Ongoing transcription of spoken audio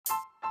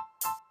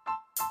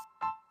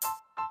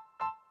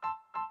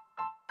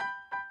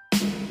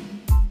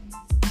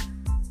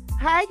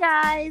Hi,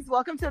 guys.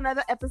 Welcome to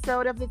another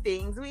episode of The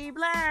Things We've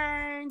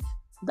Learned.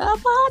 The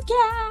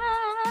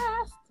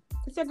podcast.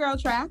 It's your girl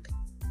Track.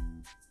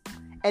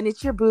 And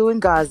it's your boo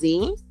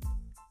Ngazi.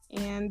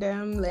 And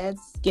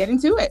let's get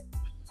into it.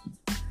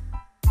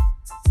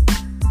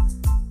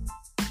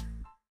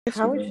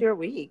 How was your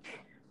week?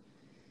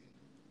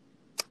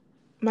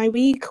 My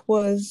week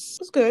was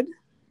good.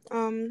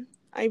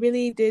 I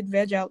really did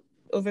veg out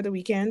over the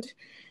weekend.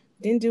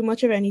 Didn't do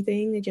much of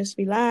anything. I just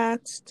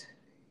relaxed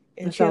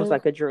and It chilled. sounds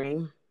like a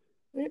dream.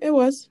 It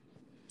was.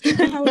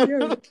 How was your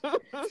week?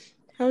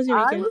 How was your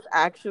weekend? I was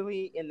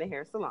actually in the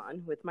hair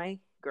salon with my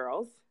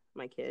girls,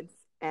 my kids,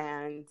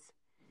 and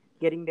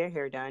getting their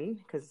hair done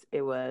because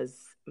it was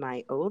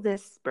my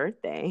oldest's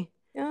birthday.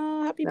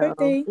 Oh, happy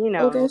birthday,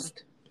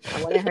 oldest.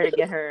 I wanted her to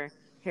get her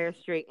hair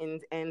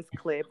straightened, ends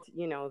clipped,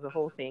 the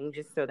whole thing,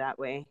 just so that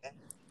way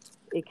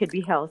it could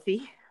be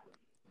healthy.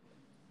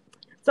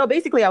 So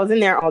basically, I was in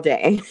there all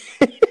day.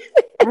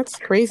 That's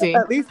crazy.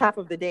 At least half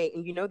of the day.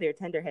 And they're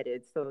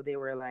tender-headed, so they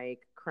were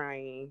like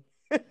crying.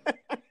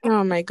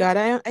 Oh my God.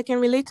 I can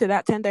relate to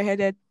that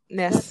tender-headedness.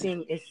 That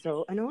thing is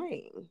so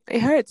annoying.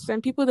 It hurts,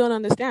 and people don't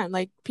understand.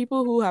 Like,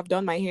 people who have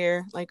done my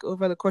hair, like,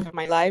 over the course of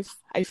my life,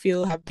 I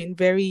feel have been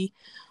very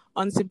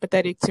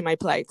unsympathetic to my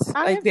plight.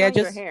 I Like, they're have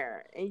just your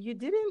hair, and you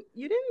didn't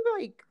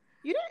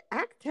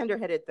act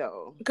tender-headed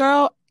though.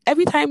 Girl,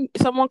 every time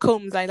someone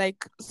combs, I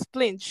like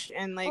flinch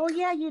and like. Oh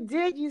yeah, you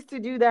did used to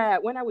do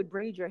that when I would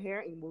braid your hair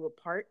and we would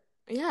part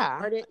it.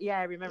 Yeah,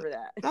 I remember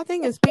that. That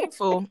thing is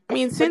painful. I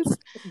mean,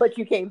 but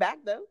you came back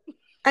though.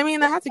 I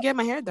mean, I had to get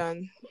my hair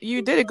done.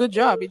 You did a good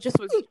job. It just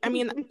was, I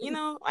mean,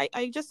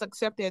 I just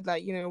accepted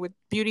that, with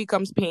beauty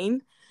comes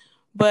pain.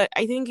 But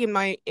I think in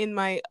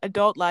my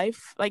adult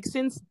life, like,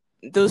 since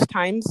those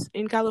times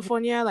in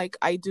California, like,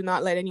 I do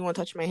not let anyone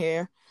touch my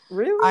hair.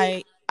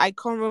 Really? I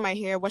comb my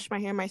hair, wash my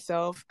hair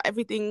myself.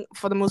 Everything,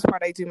 for the most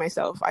part, I do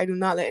myself. I do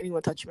not let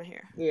anyone touch my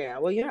hair. Yeah,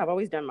 well, I've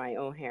always done my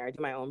own hair. I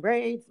do my own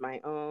braids, my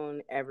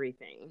own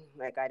everything.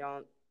 Like, I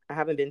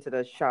haven't been to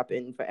the shop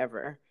in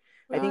forever.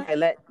 I think I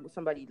let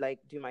somebody like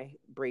do my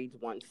braids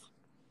once.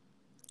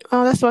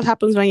 Oh, that's what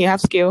happens when you have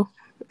skill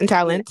and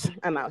talent. Yeah,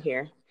 I'm out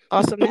here.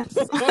 Awesomeness.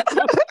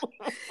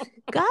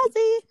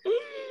 Gazi.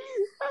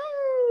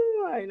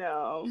 Oh, I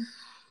know.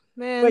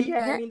 Man, but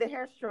yeah, the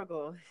hair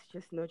struggle is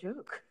just no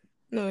joke.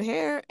 No,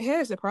 hair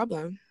is a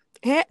problem.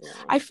 Hair, yeah.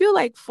 I feel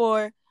like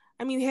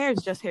hair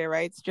is just hair,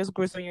 right? It just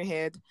grows on your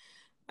head.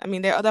 I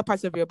mean, there are other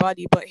parts of your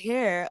body, but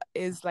hair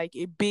is like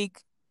a big,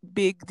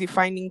 big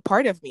defining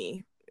part of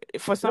me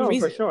for some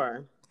reason. For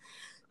sure.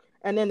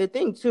 And then the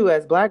thing too,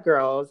 as Black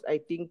girls, I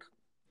think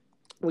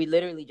we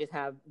literally just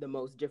have the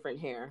most different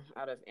hair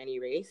out of any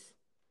race.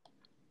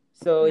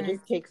 So It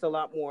just takes a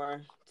lot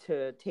more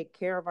to take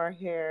care of our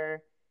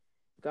hair.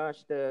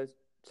 Gosh,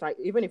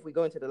 even if we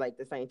go into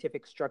the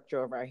scientific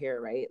structure of our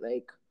hair, right?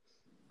 Like,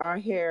 our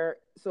hair,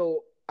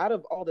 so out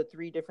of all the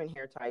 3 different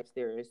hair types,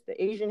 there's the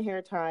Asian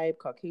hair type,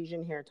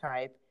 Caucasian hair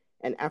type,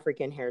 and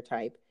African hair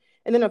type.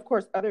 And then, of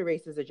course, other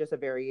races are just a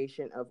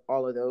variation of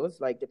all of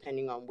those, like,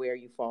 depending on where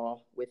you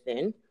fall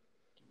within.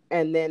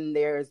 And then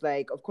there's,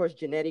 like, of course,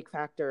 genetic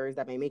factors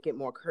that may make it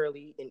more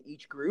curly in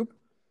each group.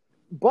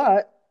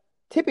 But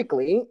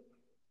typically,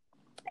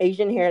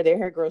 Asian hair, their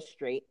hair grows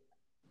straight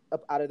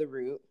up out of the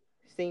root.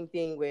 Same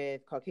thing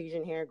with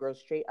Caucasian hair, grows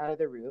straight out of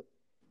the root.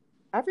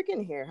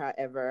 African hair,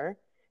 however,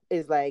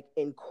 is like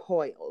in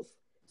coils.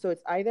 So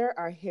it's either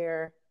our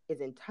hair is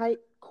in tight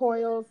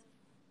coils,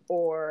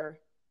 or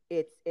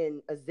it's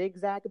in a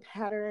zigzag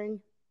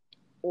pattern,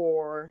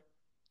 or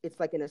it's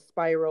like in a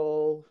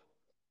spiral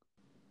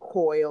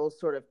coil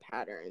sort of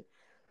pattern.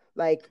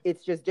 Like,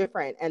 it's just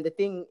different. And the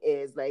thing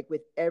is, like,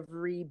 with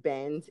every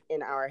bend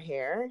in our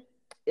hair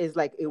is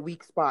like a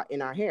weak spot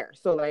in our hair.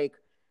 So, like,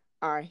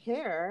 our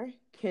hair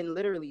can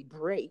literally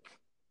break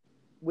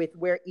with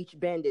where each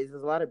bend is.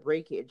 There's a lot of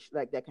breakage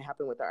like that can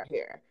happen with our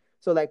hair.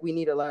 So, like, we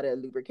need a lot of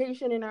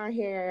lubrication in our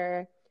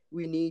hair.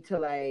 We need to,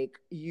 like,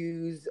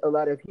 use a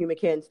lot of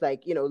humectants,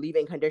 like,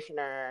 leave-in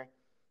conditioner,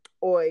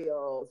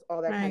 oils,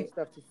 all that kind of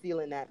stuff to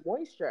seal in that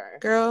moisture.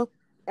 Girl.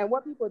 And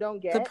what people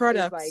don't get the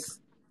products. is,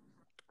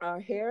 like,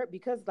 our hair,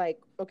 because, like,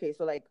 okay,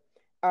 so, like,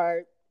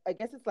 I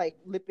guess it's like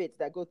lipids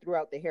that go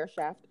throughout the hair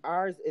shaft.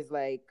 Ours is,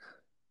 like,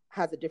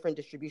 has a different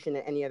distribution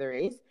than any other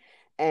race.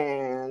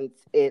 And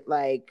it,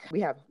 like, we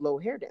have low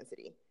hair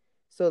density.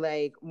 So,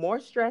 like, more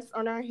stress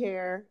on our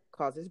hair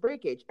causes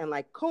breakage, and,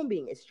 like,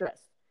 combing is stress.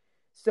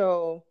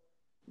 So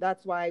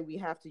that's why we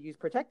have to use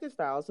protective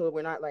styles, so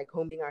we're not, like,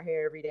 combing our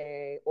hair every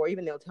day, or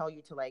even they'll tell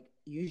you to, like,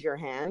 use your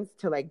hands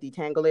to, like,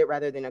 detangle it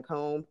rather than a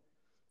comb.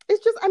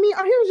 It's just, our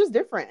hair is just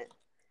different.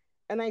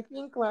 And I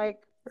think, like,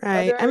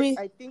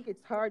 I think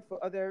it's hard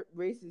for other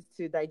races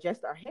to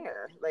digest our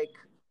hair. Like,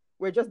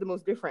 we're just the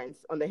most different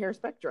on the hair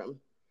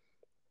spectrum.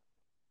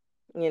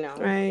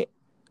 Right.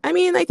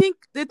 I think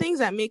the things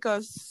that make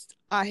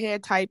our hair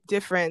type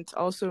different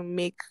also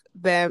make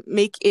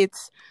it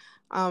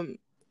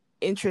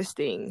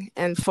interesting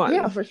and fun.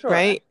 Yeah, for sure.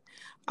 Right.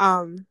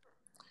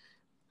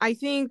 I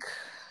think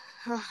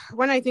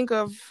when I think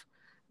of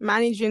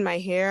managing my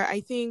hair, I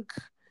think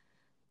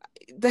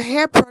the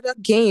hair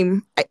product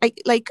game,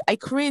 I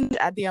cringe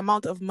at the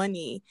amount of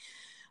money,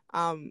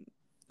 um,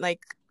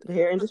 like The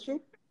hair industry,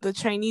 the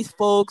Chinese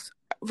folks,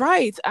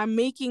 right, are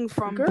making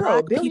from girl,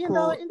 black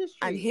billion-dollar people and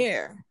industry.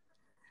 hair.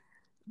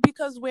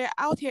 Because we're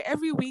out here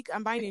every week,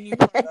 I'm buying a new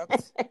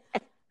product.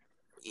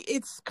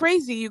 It's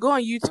crazy. You go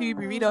on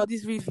YouTube, you read all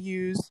these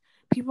reviews.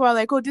 People are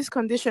like, "Oh, this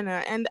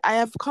conditioner," and I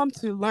have come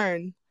to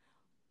learn,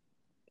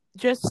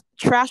 just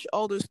trash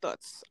all those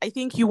thoughts. I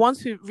think you want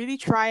to really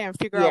try and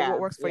figure out what Yeah,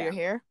 works for yeah. your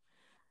hair.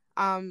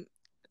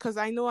 Because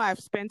I know I've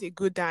spent a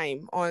good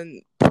dime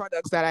on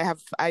products that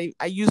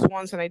I use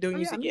once and I don't Oh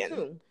use yeah, me again.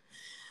 too.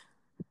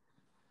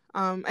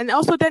 And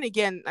also then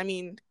again, I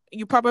mean,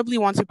 you probably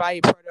want to buy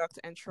a product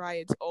and try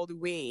it all the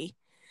way,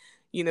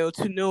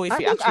 to know if I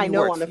it think I actually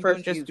know on works. the You don't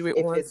first just use do it if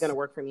it's once. gonna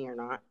work for me or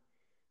not.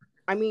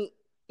 I mean,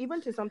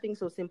 even to something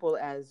so simple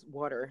as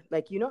water.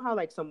 Like, you know how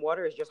like some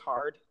water is just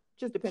hard,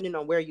 just depending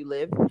on where you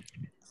live.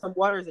 Some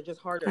waters are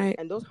just harder, Right.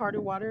 and those harder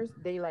waters,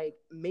 they like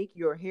make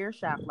your hair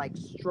shaft like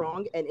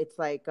strong, and it's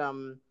like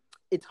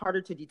it's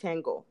harder to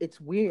detangle. It's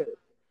weird.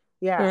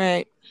 Yeah.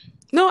 Right.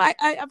 No,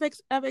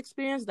 I've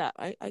experienced that.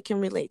 I can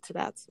relate to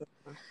that.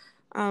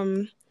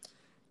 Um.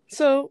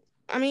 So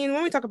I mean,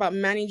 when we talk about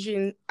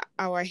managing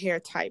our hair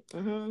type,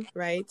 Mm-hmm.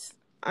 right?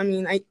 I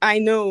mean, I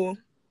know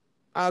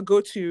our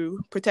go-to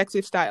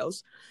protective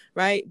styles,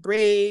 right? Oh yeah,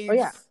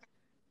 Braids,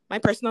 my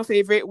personal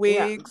favorite, yeah.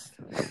 wigs,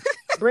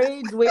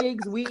 Braids,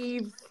 wigs,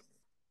 weaves.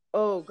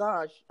 Oh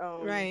gosh.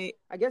 right?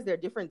 I guess there are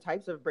different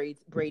types of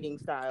braiding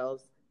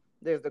styles.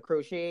 There's the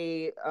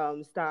crochet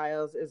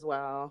styles as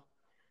well.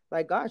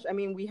 Like gosh, I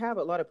mean, we have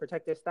a lot of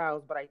protective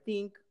styles, but I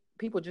think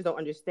people just don't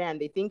understand.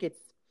 They think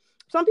it's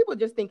some people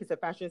just think it's a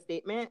fashion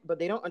statement, but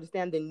they don't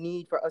understand the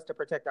need for us to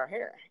protect our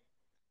hair.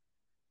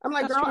 I'm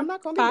like, That's girl, I'm true.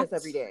 not combing this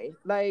every Facts. day.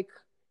 Like,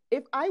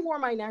 if I wore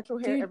my natural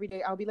hair Dude, every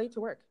day, I'll be late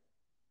to work.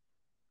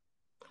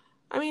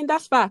 I mean,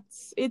 that's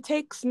facts. It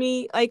takes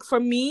me, like, for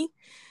me,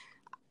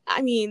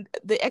 I mean,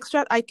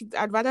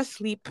 I'd rather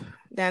sleep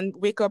than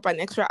wake up an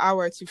extra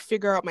hour to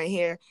figure out my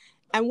hair.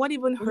 And what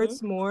even Mm-hmm.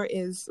 hurts more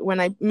is when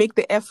I make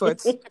the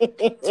efforts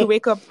to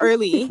wake up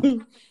early,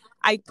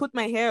 I put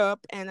my hair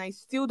up and I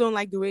still don't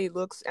like the way it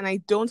looks, and I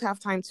don't have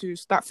time to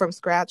start from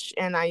scratch,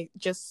 and I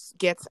just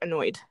get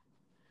annoyed. I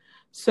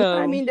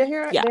So, mean,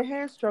 yeah. the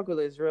hair struggle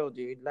is real,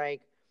 dude.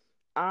 Like,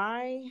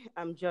 I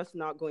am just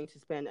not going to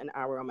spend an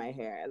hour on my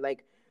hair.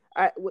 Like,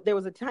 there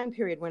was a time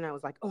period when I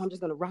was like, oh, I'm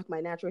just gonna rock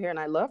my natural hair, and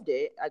I loved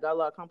it. I got a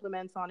lot of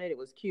compliments on it. It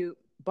was cute,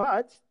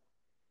 but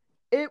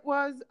I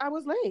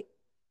was late.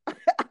 I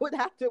would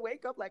have to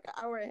wake up like an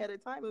hour ahead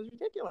of time. It was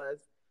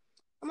ridiculous.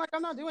 I'm like,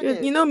 I'm not doing You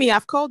this. know me,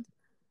 I've called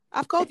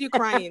you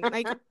crying.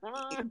 Like,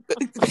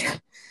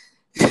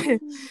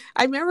 I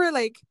remember,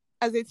 like,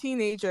 as a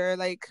teenager,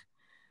 like,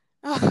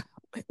 ugh,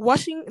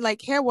 washing,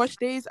 like, hair wash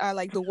days are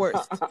like the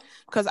worst,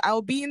 because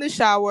I'll be in the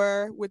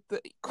shower with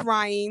the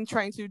crying,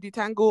 trying to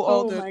detangle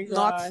all Oh the my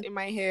knots god, in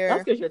my that's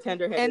hair, because you're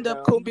tender headed end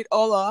up though. comb it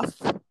all off.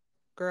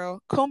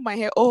 Girl, comb my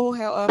hair, all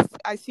hair off.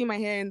 I see my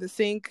hair in the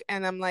sink,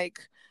 and I'm like,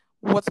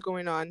 what's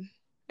going on?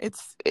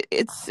 It's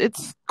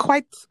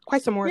quite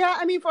some work. Yeah,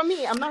 I mean, for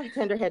me, I'm not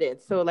tender headed,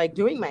 so like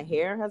doing my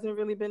hair hasn't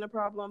really been a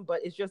problem,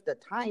 but it's just the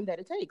time that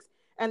it takes.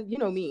 And you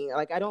know me,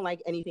 like I don't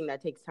like anything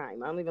that takes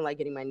time. I don't even like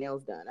getting my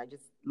nails done. I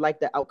just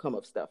like the outcome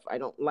of stuff. I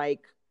don't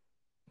like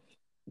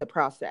the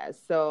process.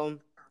 So,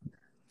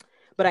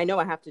 but I know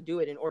I have to do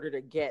it in order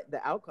to get the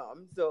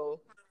outcome.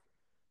 So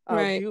I'll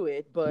Right. do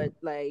it. But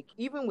like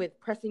even with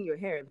pressing your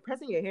hair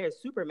is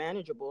super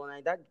manageable,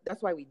 and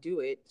that's why we do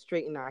it,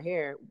 straighten our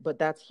hair. But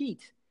that's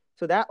heat,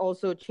 so that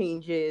also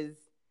changes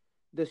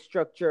the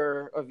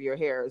structure of your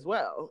hair as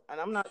well. And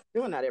I'm not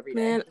doing that every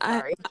day. Man, I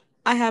Sorry.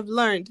 I have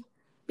learned,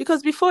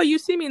 because before, you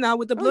see me now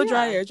with the Oh blow yeah,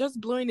 dryer, just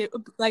blowing it,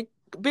 like,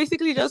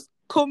 basically just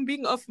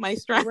combing off my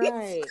strands.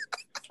 right.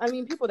 I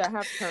mean, people that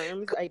have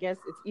perms, I guess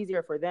it's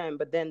easier for them,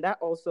 but then that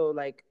also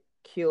like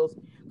kills.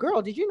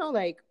 Girl, did you know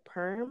like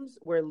perms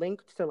were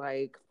linked to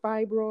like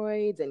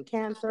fibroids and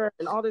cancer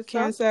and all this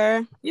stuff?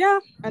 Cancer. Yeah.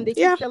 And they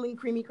keep Yeah. selling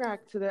creamy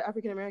crack to the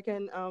African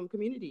American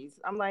communities.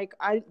 I'm like,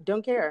 I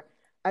don't care.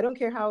 I don't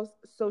care how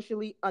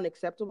socially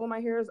unacceptable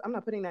my hair is. I'm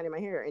not putting that in my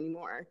hair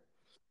anymore.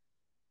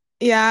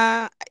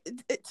 Yeah,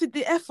 to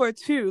the effort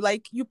too.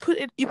 Like, you put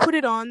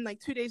it on, like,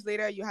 2 days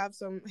later, you have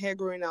some hair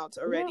growing out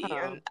already,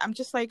 Yeah, and I'm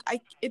just like,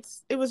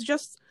 it was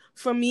just,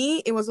 for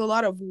me, it was a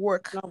lot of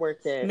work not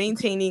worth it.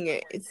 maintaining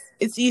it.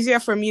 It's easier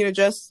for me to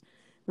just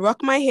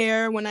rock my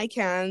hair when I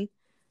can,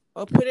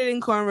 or put it in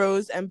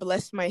cornrows and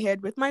bless my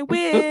head with my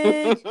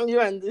wig. You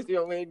and this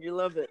your wig, you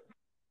love it.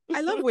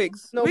 I love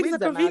wigs. No, Wigs are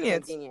wigs are mad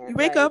convenient. You convenient.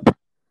 wake Like up,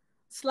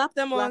 slap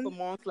them slap on,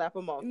 them on, slap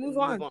them off, move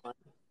and move on, on.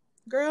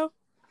 girl.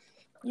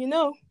 You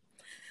know.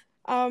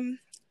 Um.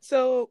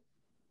 So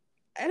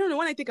I don't know.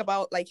 When I think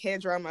about, like, hair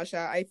drama,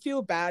 Sha, I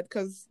feel bad,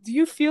 because do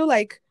you feel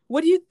like,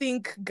 what do you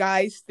think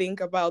guys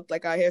think about,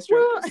 like, our hair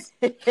Well, struggles?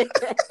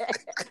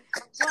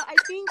 well, I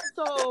think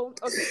so.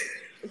 Okay,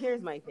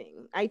 here's my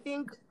thing. I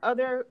think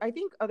other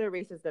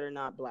races that are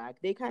not black,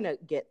 they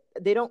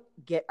don't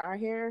get our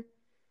hair.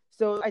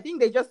 So I think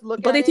they just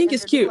look But at they it think and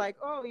it's they're just cute. like,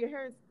 oh, your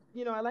hair is.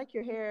 I like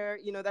your hair,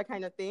 that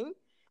kind of thing.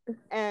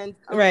 And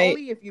Right.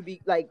 only if you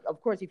be like,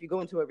 of course, if you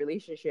go into a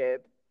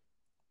relationship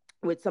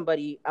with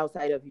somebody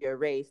outside of your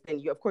race,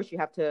 then of course, you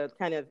have to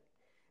kind of,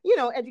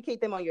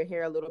 educate them on your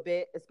hair a little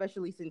bit,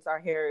 especially since our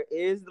hair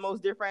is the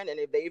most different. And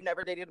if they've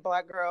never dated a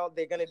black girl,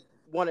 they're going to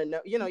want to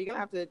know, you're going to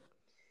have to,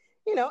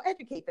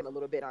 educate them a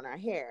little bit on our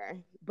hair.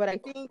 But I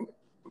think,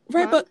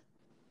 Right, but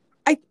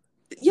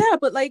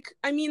but like,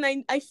 I mean,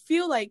 I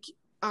feel like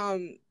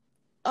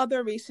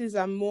other races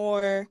are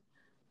more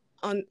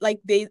on, like,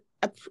 they,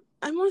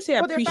 I won't say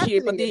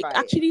appreciate, but they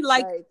actually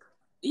like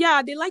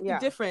they like the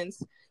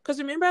difference. Because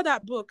remember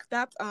that book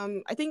that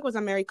I think was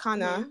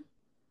Americana,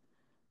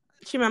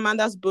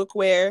 Chimamanda's book,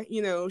 where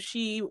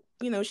she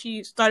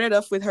started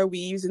off with her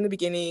weaves in the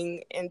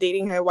beginning and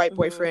dating her white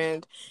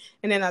boyfriend,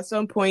 and then at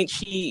some point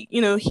she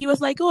he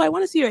was like, oh, I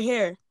want to see your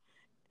hair,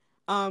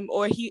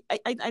 or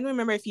I don't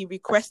remember if he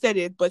requested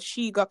it, but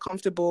she got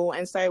comfortable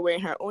and started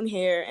wearing her own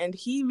hair, and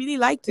he really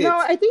liked it. No,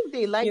 I think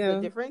they like the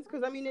difference,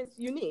 because I mean, it's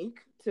unique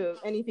to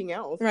anything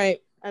else,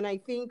 right? And I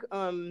think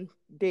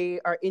they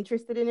are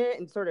interested in it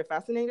and sort of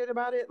fascinated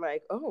about it,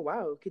 like, oh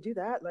wow, could do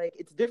that, like,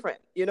 it's different,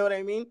 you know what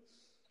I mean?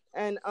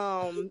 And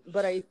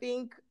but I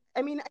think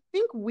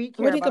we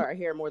care about our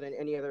hair more than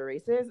any other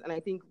races, and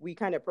I think we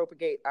kind of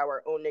propagate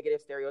our own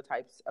negative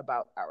stereotypes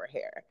about our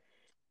hair.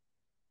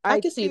 I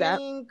can see that.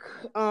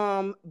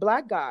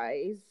 Black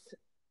guys,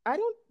 I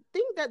don't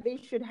think that they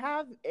should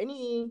have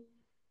any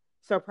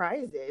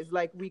surprises.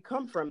 Like, we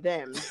come from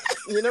them.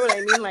 You know what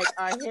I mean? Like,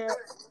 our hair,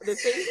 the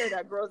same hair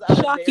that grows out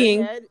of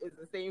their head is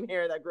the same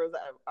hair that grows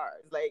out of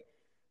ours. Like,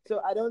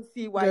 so I don't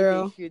see why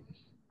they should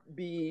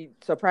be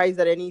surprised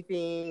at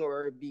anything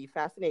or be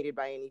fascinated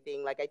by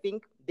anything. Like, I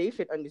think they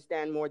should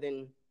understand more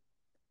than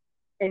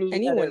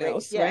anyone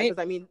else, right?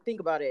 Because I mean, think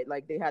about it.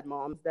 Like, they had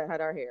moms that had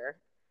our hair.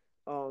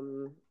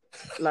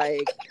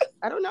 Like,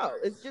 I don't know.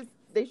 It's just,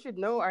 they should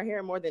know our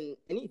hair more than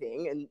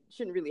anything and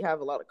shouldn't really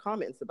have a lot of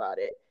comments about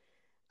it.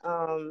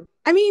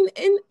 I mean,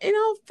 in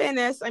all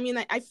fairness, I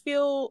mean, I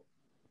feel,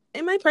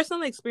 in my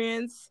personal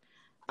experience,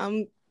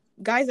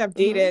 guys I've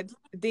dated,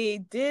 they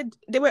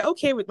were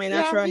okay with my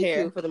natural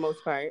hair, too, for the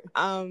most part.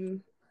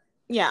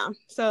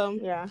 So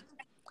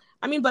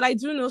I mean, but I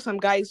do know some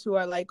guys who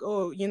are like,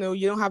 oh, you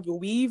don't have a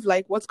weave,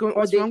 like, what's wrong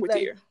with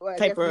you? Well, I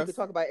guess we could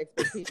talk about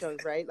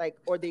expectations, right? Like,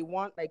 or they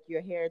want, like,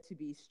 your hair to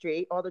be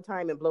straight all the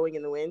time and blowing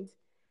in the wind.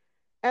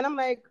 And I'm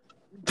like,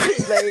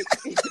 dude, like,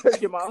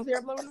 does your mom's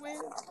hair blow in the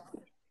wind?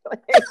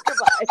 Like,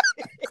 goodbye.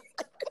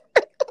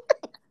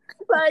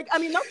 Like, I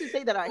mean, not to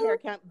say that our hair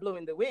can't blow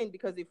in the wind,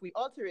 because if we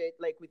alter it,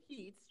 like, with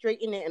heat,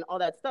 straighten it and all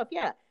that stuff,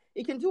 yeah,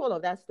 it can do all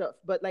of that stuff.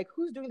 But, like,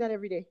 who's doing that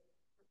every day?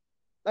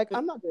 Like,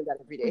 I'm not doing that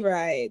every day.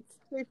 Right.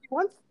 So if you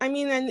want... I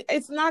mean, and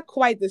it's not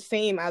quite the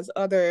same as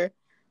other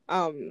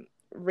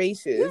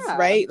races,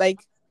 right?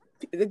 Like,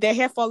 their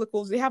hair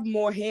follicles, they have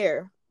more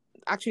hair,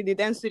 actually, the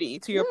density,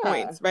 to your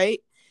points,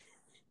 right?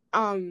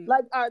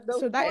 Like,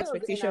 so that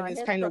expectation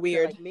is kind of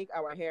weird. Like, make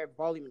our hair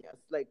voluminous,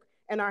 like,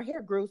 and our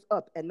hair grows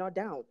up and not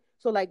down.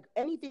 So, like,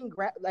 anything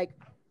like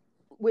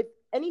with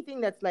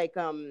anything that's like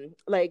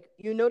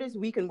you notice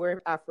we can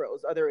wear afros,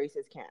 other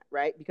races can't,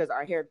 right? Because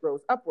our hair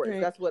grows upwards.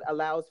 Right. That's what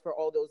allows for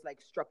all those,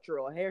 like,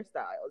 structural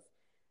hairstyles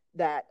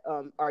that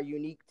are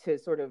unique to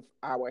sort of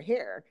our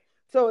hair.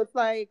 So it's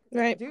like,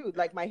 dude,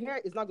 like, my hair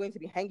is not going to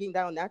be hanging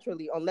down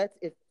naturally unless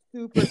it's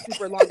super,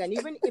 super long. And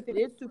even if it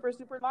is super,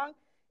 super long,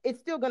 it's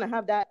still going to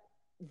have that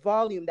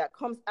volume that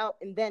comes out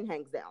and then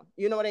hangs down.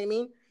 You know what I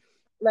mean?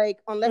 Like,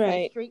 unless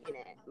I straighten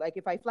it. Like,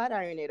 if I flat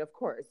iron it, of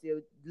course,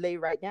 it'll lay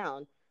right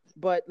down.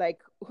 But, like,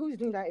 who's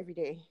doing that every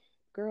day?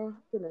 Girl,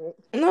 good night.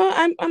 No,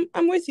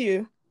 I'm with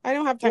you. I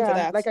don't have time for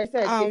that. Like I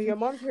said, if your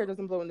mom's hair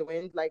doesn't blow in the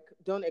wind, like,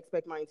 don't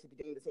expect mine to be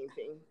doing the same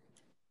thing.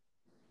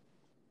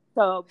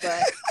 So,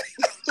 but...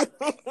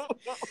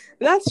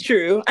 That's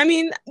true. I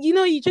mean,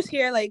 you just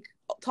hear, like,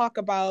 talk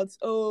about,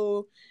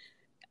 oh,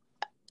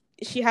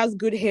 she has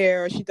good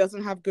hair or she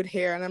doesn't have good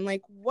hair, and I'm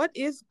like, what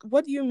do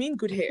you mean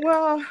good hair?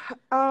 Well,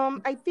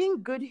 I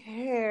think good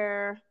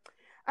hair,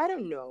 I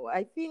don't know.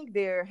 I think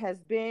there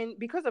has been,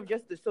 because of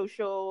just the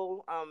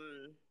social,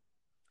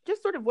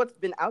 just sort of what's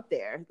been out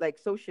there, like,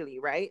 socially,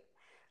 right?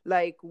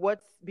 Like,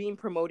 what's being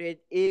promoted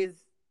is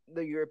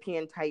the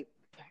European type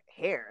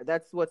hair.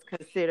 That's what's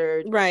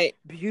considered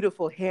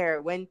beautiful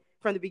hair when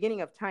from the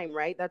beginning of time,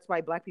 right? That's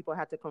why Black people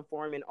had to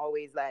conform and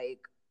always,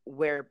 like,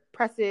 wear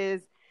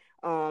presses,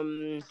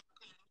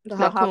 the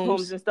hot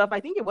combs and stuff. I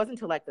think it wasn't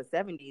until, like, the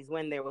 70s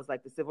when there was,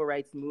 like, the civil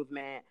rights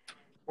movement,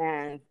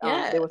 and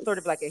there was sort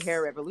of like a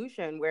hair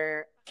revolution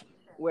where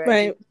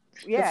where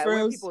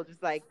people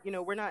just, like,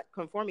 we're not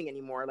conforming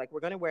anymore. Like, we're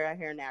gonna wear our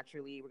hair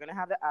naturally. We're gonna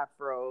have the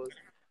afros.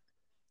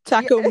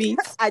 Taco meat.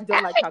 I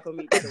don't like taco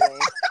meat, by the way.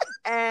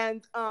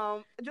 And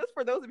just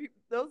for those of you,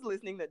 those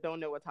listening that don't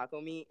know what taco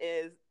meat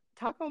is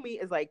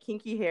like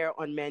kinky hair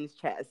on men's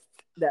chests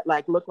that,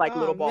 like, look like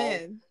little balls.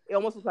 Man. It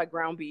almost looks like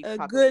ground beef.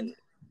 Taco meat.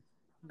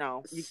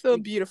 No,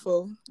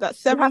 beautiful. That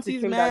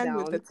 70s man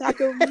with the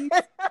taco meat,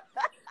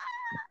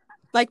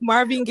 like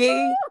Marvin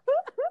Gaye,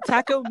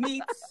 taco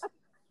meats,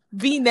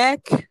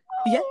 V-neck. Oh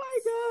my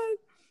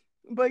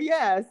But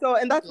yeah, so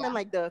and that's when Yeah.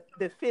 like the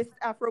fist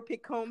Afro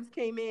pick combs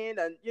came in,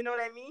 and you know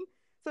what I mean.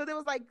 So there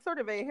was like sort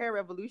of a hair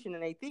revolution,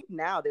 and I think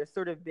now there's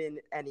sort of been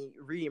any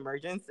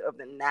reemergence of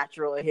the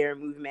natural hair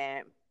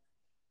movement.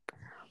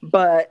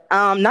 But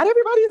not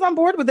everybody is on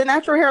board with the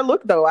natural hair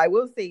look, though. I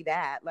will say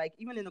that, like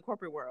even in the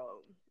corporate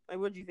world, like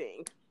what do you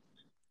think?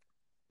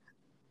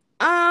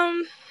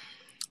 Um,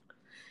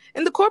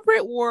 in the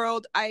corporate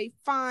world, I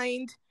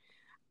find,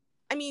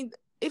 I mean,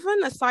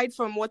 even aside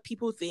from what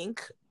people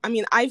think, I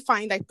mean, I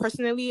find like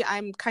personally,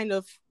 I'm kind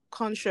of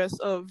conscious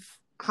of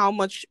how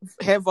much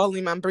hair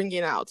volume I'm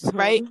bringing out,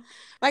 right? Mm-hmm.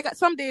 Like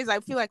some days I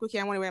feel like, okay,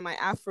 I want to wear my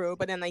afro,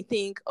 but then I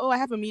think, oh, I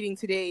have a meeting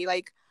today.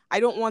 Like, I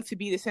don't want to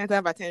be the center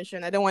of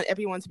attention. I don't want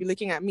everyone to be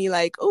looking at me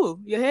like, oh,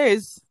 your hair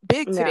is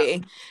big Yeah.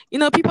 today. You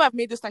know, people have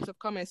made those types of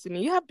comments to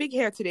me. You have big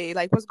hair today.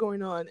 Like, what's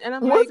going on? And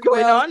I'm What's like,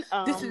 going well,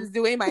 on? this is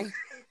the way my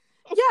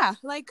yeah,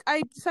 like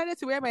I decided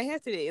to wear my hair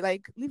today.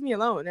 Like, leave me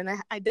alone. And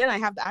I then I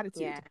have the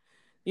attitude, Yeah.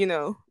 you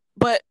know.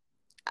 But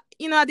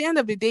you know, at the end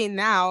of the day,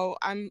 now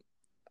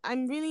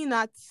I'm really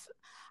not.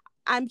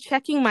 I'm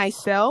checking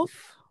myself.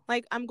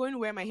 Like, I'm going to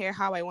wear my hair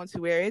how I want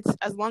to wear it,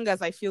 as long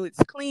as I feel it's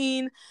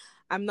clean.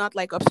 I'm not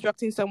like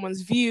obstructing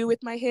someone's view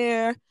with my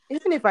hair.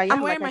 Even if I I'm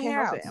am, wearing like I my can't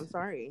hair help out. it. I'm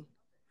sorry.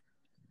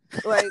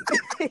 Like,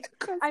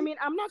 I mean,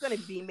 I'm not gonna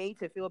be made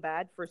to feel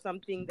bad for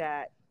something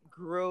that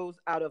grows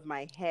out of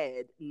my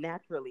head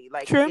naturally.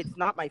 Like, True. it's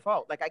not my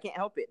fault. Like, I can't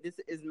help it. This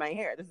is my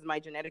hair. This is my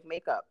genetic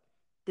makeup.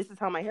 This is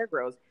how my hair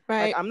grows. Like,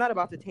 Right. I'm not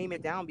about to tame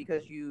it down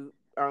because you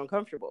are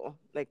uncomfortable.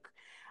 Like,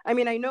 I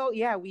mean, I know,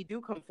 yeah, we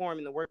do conform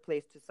in the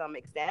workplace to some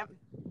extent.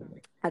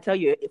 I'll tell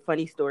you a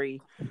funny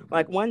story.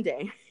 Like one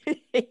day,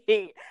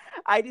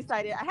 I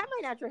decided I had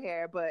my natural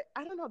hair, but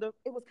I don't know,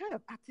 it was kind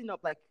of acting up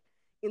like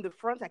in the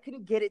front. I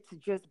couldn't get it to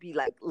just be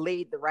like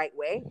laid the right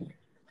way.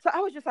 So I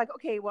was just like,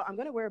 okay, well, I'm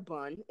gonna wear a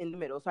bun in the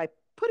middle. So I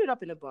put it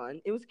up in a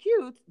bun. It was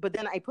cute, but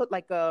then I put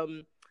like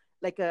a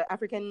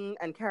African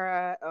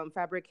Ankara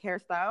fabric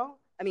hairstyle.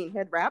 I mean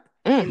head wrap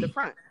in the Mm.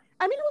 front.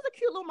 I mean it was a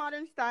cute little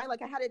modern style.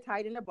 Like I had it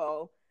tied in a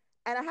bow,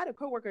 and I had a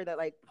coworker that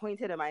like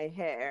pointed at my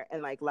hair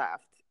and like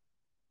laughed.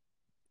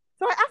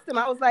 So I asked him.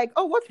 I was like,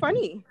 "Oh, what's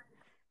funny?"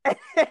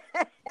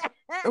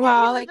 And he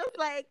Wow. was Like, just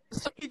like,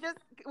 so he just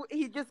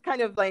he just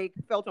kind of like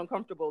felt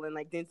uncomfortable and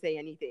like didn't say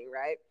anything,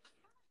 right?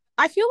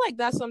 I feel like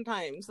that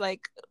sometimes.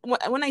 Like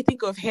when I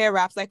think of hair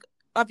wraps, like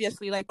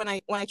obviously, like when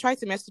I try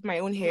to mess with my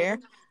own hair,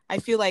 Mm-hmm. I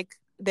feel like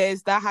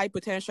there's that high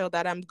potential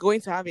that I'm going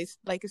to have is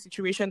like a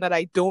situation that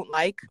I don't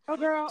like. Oh,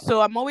 girl,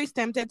 So I'm always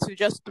tempted to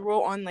just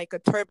throw on like a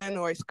turban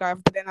or a scarf,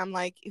 but then I'm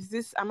like, is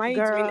this?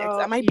 girl,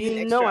 Am I you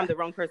being know I'm extra? the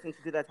wrong person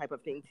to do that type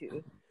of thing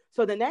too.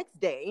 So the next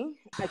day,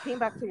 I came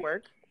back to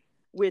work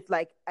with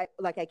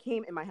I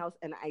came in my house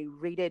and I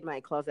raided my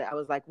closet. I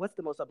was like, "What's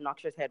the most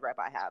obnoxious head wrap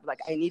I have?" Like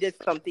I needed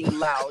something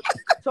loud,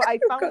 so I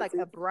found like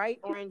a bright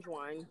orange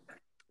one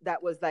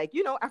that was like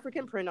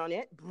African print on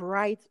it,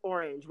 bright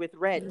orange with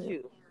red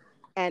too.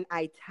 And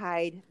I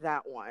tied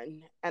that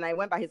one. And I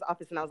went by his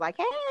office and I was like,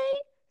 "Hey!"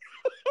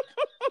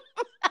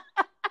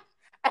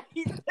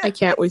 And I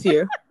can't with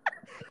you.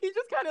 he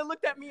just kind of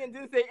looked at me and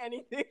didn't say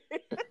anything.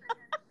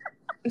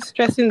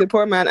 Stressing the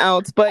poor man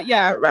out. But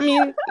yeah, I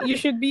mean, you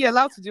should be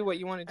allowed to do what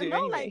you want to do No,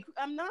 like anyway.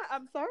 I'm not.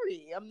 I'm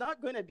sorry. I'm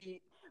not gonna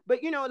be. But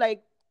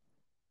like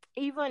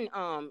even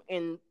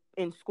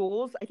in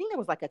schools, I think there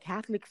was like a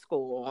Catholic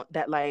school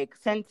that like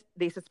sent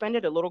they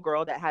suspended a little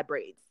girl that had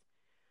braids.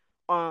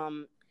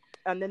 Um,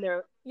 and then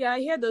there, Yeah, I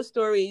hear those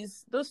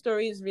stories. Those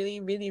stories really,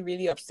 really,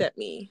 really upset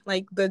me.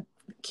 Like the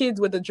kids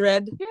with the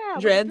yeah, with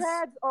the dreads dreads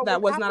or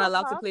that with was not Afro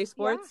allowed to puffs. play Yeah,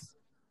 sports.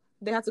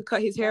 They had to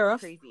cut his hair that's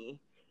off. crazy.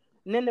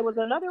 And then there was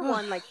another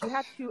one, like she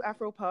had two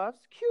Afro puffs.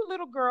 Cute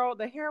little girl.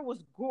 The hair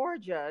was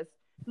gorgeous.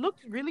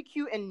 Looked really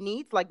cute and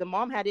neat. Like the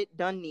mom had it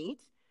done neat.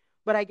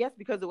 But I guess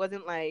because it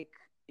wasn't like,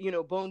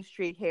 bone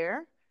straight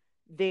hair,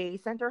 they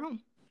sent her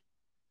home.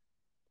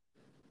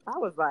 I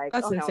was like,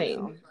 That's oh, hell insane.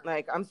 no.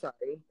 Like, I'm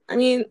sorry. I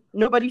mean,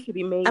 Nobody should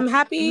be made. I'm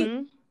happy.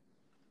 Hmm.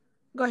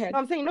 Go No, ahead.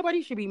 I'm saying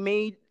nobody should be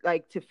made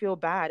like to feel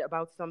bad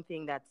about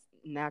something that's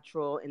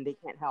natural and they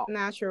can't help.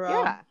 Natural.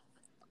 Yeah.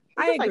 It's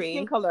I just like skin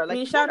agree. color. I Like,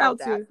 mean, forget shout about out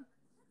that. to,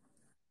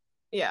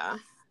 yeah,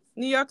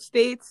 New York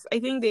State. I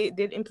think they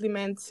did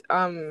implement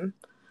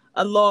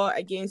a law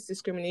against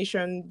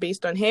discrimination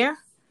based on hair.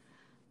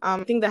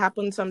 I think that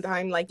happened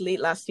sometime like late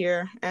last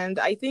year, and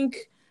I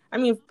think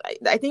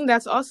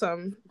that's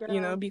awesome.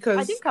 Girl, I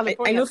Because think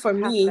I know California for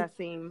passed me, that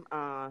same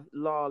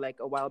law like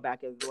a while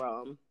back as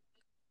well.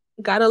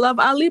 gotta love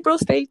our Libro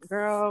states.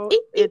 Girl,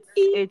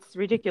 it's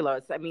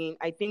ridiculous. I mean,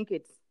 I think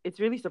it's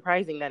really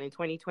surprising that in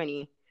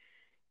 2020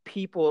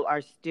 people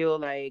are still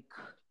like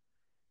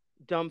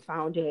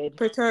dumbfounded with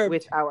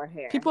Perturbed. our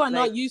hair. People are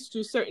Like, not used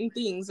to certain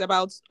things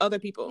about other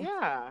people.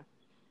 yeah.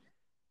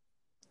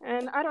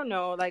 And I don't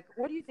know, like,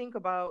 what do you think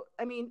about?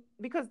 I mean,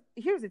 because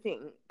here's the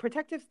thing,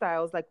 protective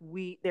styles, like,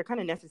 they're kind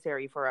of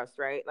necessary for us,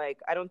 right? Like,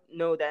 I don't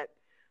know that,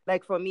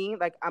 like, for me,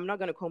 like, I'm not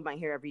going to comb my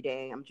hair every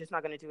day. I'm just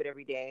not going to do it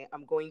every day.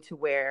 I'm going to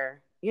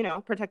wear,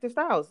 protective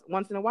styles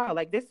once in a while.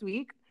 Like this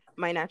week,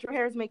 my natural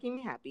hair is making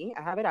me happy.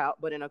 I have it out,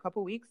 but in a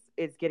couple weeks,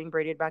 it's getting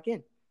braided back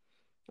in.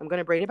 I'm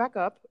gonna braid it back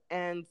up,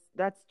 and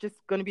that's just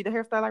gonna be the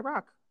hairstyle I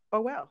rock. Oh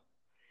well.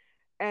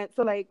 And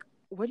so, like,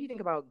 what do you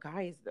think about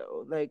guys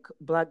though? Like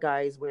black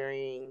guys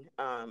wearing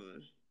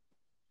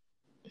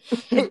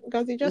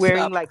Ghazi, just wearing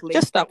stop. like lace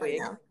Just stop front right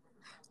wigs. now.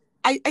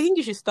 I think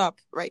you should stop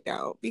right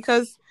now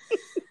because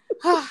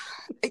I,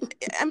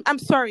 I'm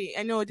sorry.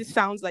 I know this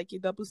sounds like a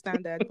double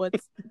standard, but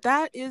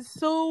that is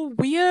so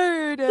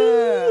weird.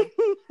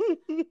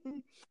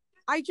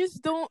 I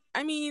just don't.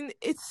 I mean,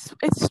 it's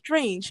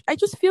strange. I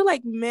just feel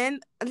like men,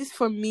 at least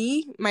for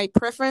me, my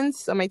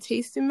preference or my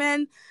taste in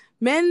men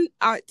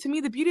are, to me,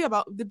 the beauty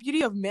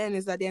of men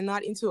is that they're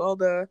not into all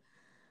the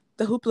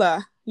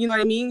hoopla. You know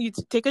what I mean? You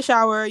take a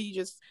shower, you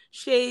just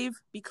shave,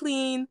 be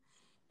clean,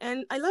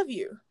 and I love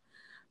you.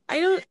 I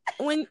don't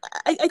when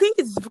I think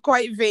it's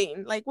quite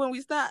vain. Like when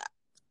we start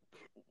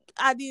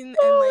adding and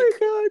Oh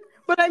like my god!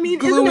 But I mean,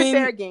 isn't it gluing.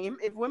 fair game?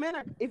 If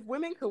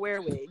women could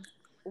wear wigs,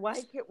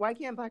 why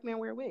can't black men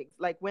wear wigs?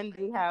 Like when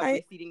they have I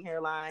receding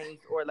hairlines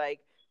or like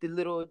the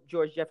little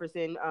George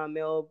Jefferson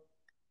male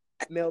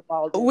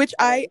baldness which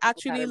I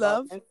actually pattern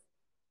love. baldness.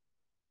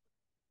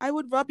 I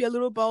would rub your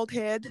little bald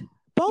head.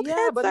 Bald Yeah,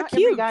 heads but are not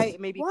every cute. guy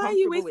may be Why are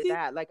you comfortable with wasting?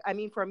 that. Like, I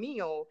mean, for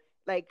me,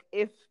 like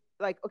if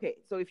like okay,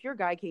 so if your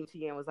guy came to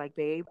you and was like,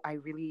 "Babe, I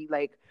really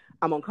like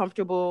I'm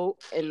uncomfortable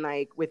and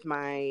like with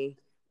my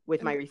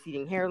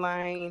receding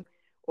hairline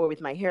or with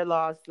my hair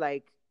loss,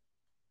 like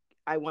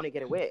I want to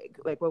get a wig."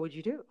 Like, what would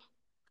you do?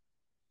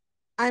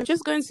 I'm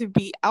just going to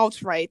be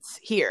outright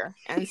here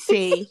and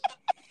say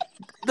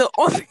the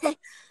only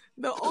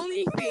the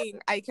only thing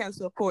I can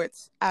support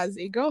as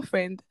a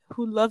girlfriend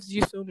who loves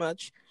you so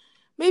much,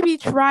 maybe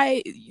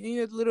try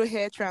the little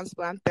hair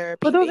transplant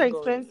But therapy those are thing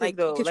going. expensive Like you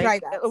though. could Like try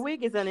that. a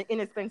wig is an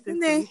inexpensive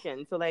And then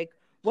solution. So like,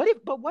 what if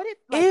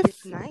like if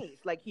it's nice?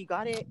 Like he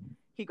got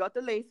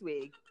the lace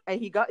wig, and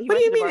he what do went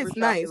to you the mean barber it's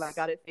shop and like nice?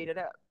 got it faded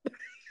up.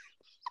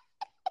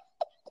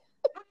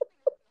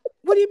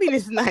 What do you mean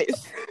it's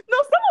nice? No,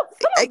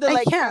 some of the I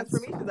like can't.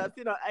 transformations I've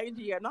seen on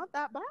IG are not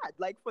that bad.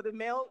 Like for the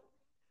male.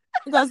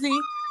 Ghazi,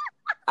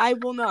 I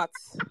will not.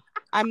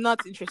 I'm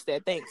not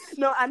interested. Thanks.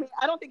 No, I mean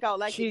I don't think I'll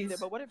like it either. Jeez.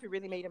 But what if it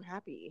really made him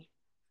happy?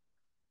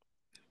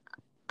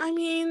 I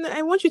mean,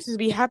 I want you to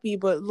be happy,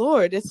 but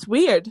Lord, it's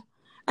weird.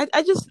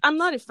 I'm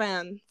not a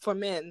fan for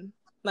men.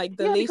 Like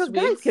the Yeah, lace because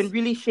guys can wigs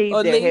really shave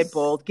or their head lace.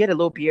 bald, get a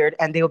little beard,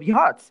 and they'll be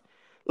hot.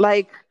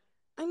 Like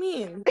I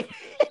mean, for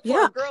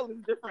yeah. a girl,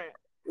 it's different.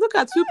 Look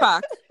at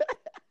Tupac.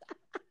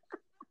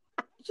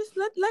 Just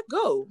let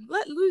go,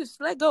 let loose,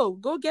 let go.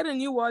 Go get a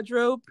new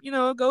wardrobe.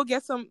 Go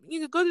get some.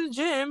 You could go to the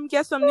gym,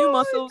 get some new Oh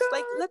muscles. my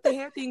Like god. let the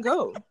hair thing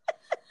go.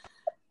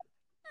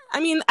 I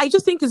mean, I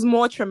just think it's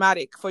more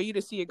traumatic for you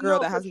to see a girl No,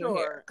 that for has no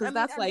hair, sure. I because mean,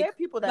 that's and there are like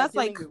people that are that's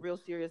dealing like with real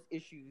serious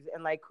issues,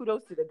 and like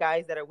kudos to the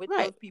guys that are with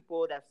right. those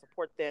people that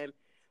support them,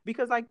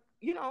 because like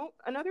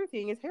another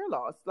thing is hair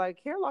loss. Like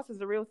hair loss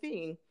is a real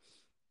thing.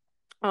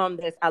 There's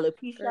Girl,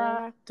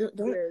 alopecia. don't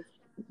There's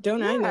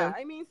I yeah. know?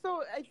 I mean,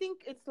 so I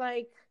think it's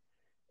like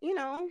you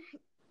know,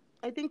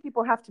 I think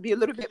people have to be a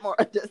little bit more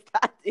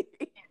understanding.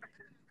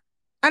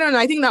 I don't know.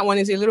 I think that one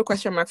is a little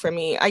question mark for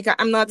me.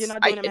 I'm not. You're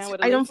not doing a man with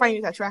a I lace don't find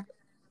wig? it attractive.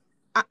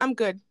 I'm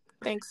good.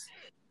 Thanks.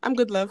 I'm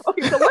good, love.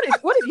 Okay, so what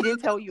if he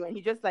didn't tell you and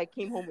he just like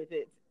came home with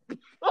it?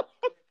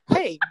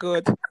 Hey,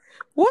 good.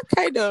 What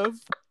kind of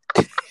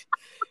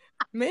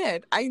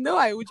man? I know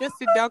I would just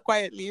sit down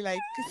quietly, like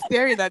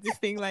staring at this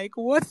thing, like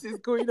what is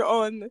going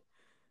on?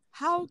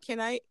 How can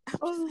I? I'm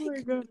Oh just my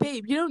like, god.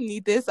 babe, you don't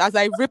need this. As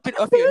I rip it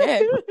off your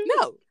head.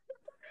 No,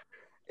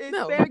 It's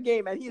no, fair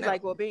game, and he's no.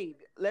 like, "Well, babe,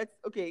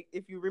 okay.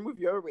 If you remove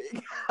your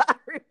wig, I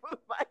remove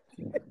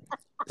my."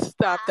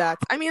 Stop that.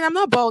 I mean, I'm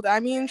not bald. I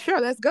mean, sure,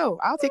 let's go.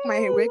 I'll take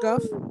my wig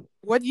off.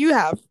 What do you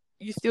have?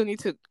 You still need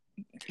to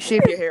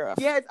shave your hair off.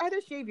 Yeah, it's either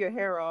shave your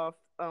hair off,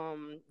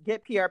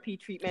 get PRP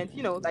treatments.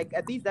 Like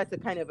at least that's a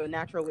kind of a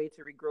natural way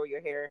to regrow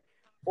your hair,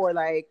 or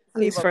like At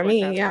save least up for for me,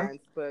 yeah.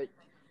 transplants. But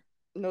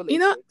no lace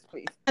wigs,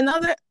 please.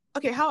 Another.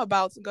 Okay, how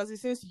about, because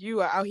since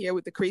you are out here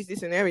with the crazy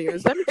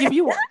scenarios, let me give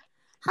you one.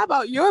 How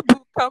about your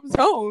boo comes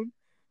home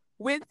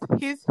with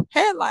his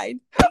hairline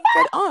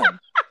painted on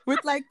with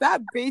like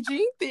that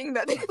Beijing thing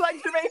that It's like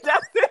Jermaine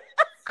Jackson.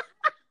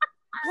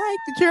 like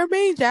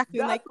Jermaine Jackson,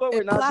 That's like what a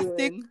we're not plastic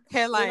doing.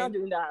 hairline. We're not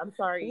doing that. I'm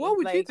sorry. What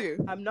would like, you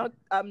do? I'm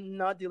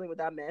not dealing with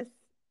that mess.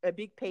 A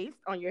big paste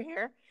on your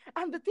hair.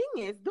 And the thing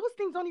is, those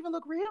things don't even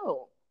look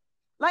real.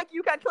 Like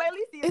you can clearly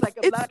see it's like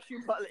a black shoe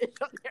polish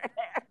on your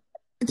hair.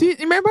 Do you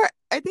remember?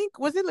 I think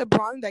was it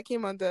LeBron that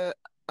came on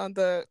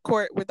the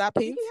court with that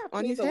paint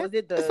on his hair? Was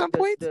it at some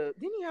point? didn't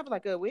he have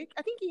like a wig?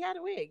 I think he had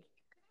a wig.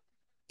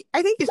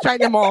 I think he's tried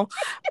them all,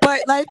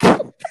 but like,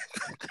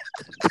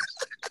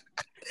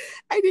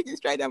 I think he's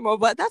tried them all.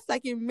 But that's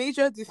like a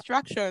major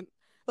distraction.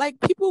 Like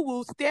people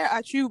will stare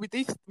at you with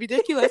these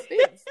ridiculous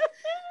things.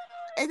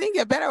 I think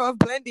you're better off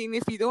blending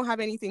if you don't have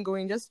anything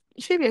going. Just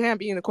shave your hair and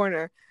be in the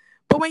corner.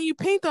 But when you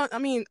paint on, I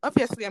mean,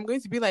 obviously, I'm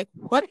going to be like,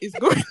 what is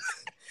going on?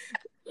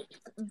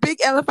 Big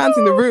elephant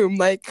in the room.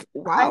 Like,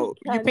 wow,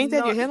 you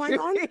painted your hairline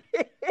on?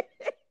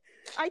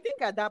 I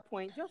think at that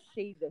point, just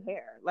shave the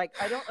hair. Like,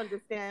 I don't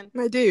understand.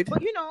 My dude.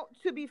 But,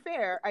 to be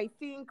fair, I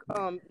think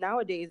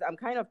nowadays I'm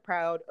kind of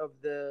proud of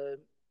the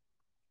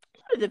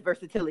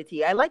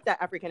versatility. I like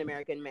that African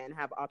American men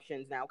have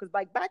options now. Because,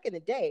 like, back in the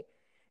day,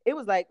 it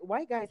was like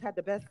white guys had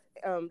the best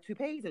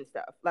toupees and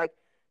stuff. Like,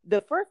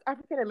 the first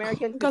African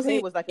American toupee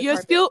was like a you're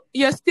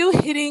still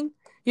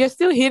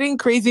hitting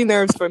crazy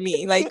nerves for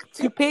me. Like,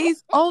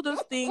 toupees, all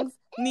those things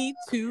need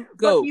to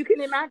go. But you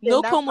can imagine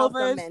no that's comb how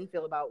overs. some men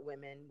feel about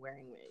women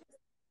wearing wigs.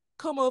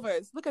 Comb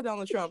overs. Look at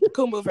Donald Trump.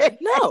 Comb over.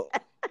 No.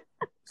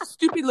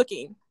 Stupid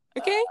looking.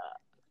 Okay?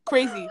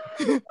 Crazy.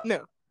 No.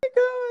 Oh my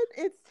God,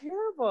 it's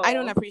terrible. I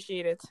don't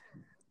appreciate it.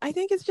 I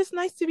think it's just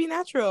nice to be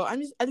natural. I'm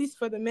just, at least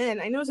for the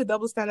men. I know it's a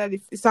double standard.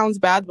 It sounds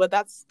bad, but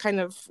that's kind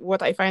of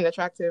what I find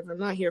attractive. I'm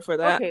not here for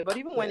that. Okay, but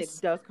even when it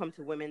does come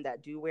to women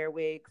that do wear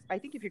wigs, I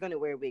think if you're going to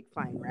wear a wig,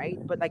 fine, right?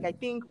 But like, I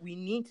think we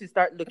need to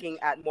start looking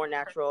at more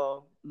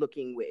natural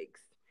looking wigs.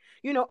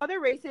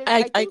 Other races.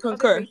 I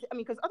concur.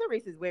 Because other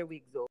races wear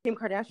wigs though. Kim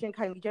Kardashian,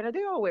 Kylie Jenner,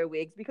 they all wear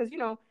wigs because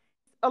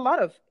a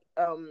lot of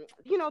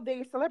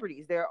they're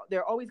celebrities.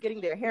 They're always getting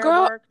their hair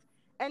worked.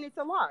 And it's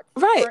a lot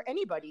for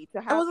anybody to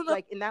have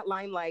in that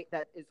limelight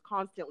that is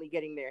constantly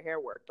getting their hair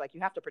worked. Like, you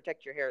have to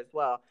protect your hair as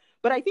well.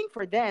 But I think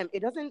for them,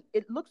 it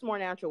looks more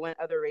natural when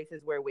other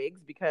races wear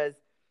wigs because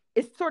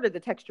it's sort of the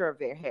texture of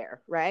their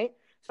hair, right?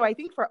 So I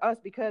think for us,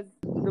 because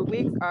the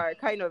wigs are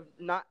kind of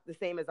not the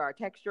same as our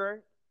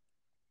texture,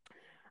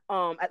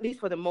 at least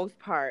for the most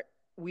part,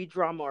 we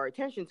draw more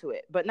attention to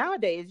it. But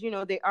nowadays,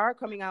 they are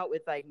coming out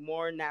with like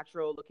more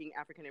natural looking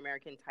African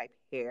American type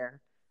hair.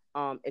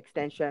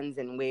 Extensions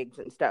and wigs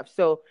and stuff.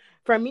 So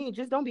for me,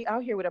 just don't be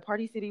out here with a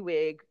Party City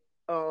wig,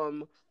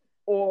 or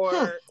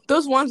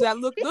those wigs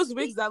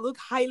that look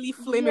highly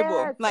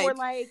flammable. Yes, or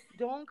like,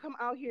 don't come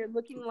out here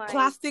looking like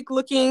plastic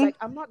looking. Like,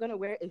 I'm not gonna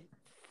wear a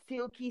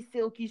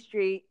silky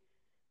straight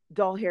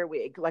doll hair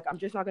wig. Like, I'm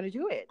just not gonna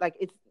do it. Like,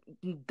 it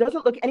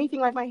doesn't look anything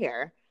like my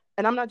hair,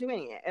 and I'm not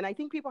doing it. And I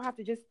think people have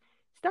to just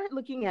start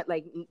looking at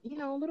like a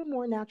little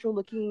more natural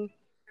looking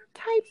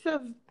types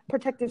of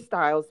protective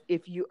styles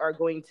if you are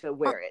going to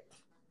wear it.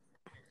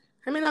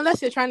 I mean,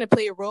 unless you're trying to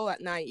play a role at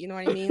night, you know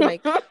what I mean?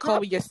 Like,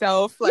 call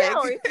yourself like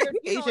or if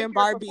you're, Asian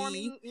Barbie,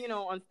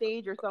 on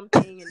stage or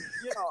something, and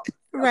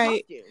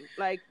right? Costume.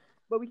 Like,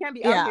 but we can't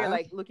be out here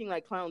like looking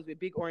like clowns with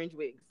big orange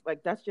wigs.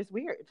 Like, that's just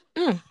weird.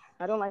 I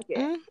don't like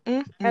it.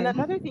 And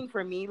another thing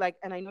for me, like,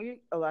 and I know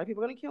a lot of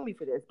people are gonna kill me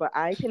for this, but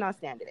I cannot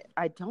stand it.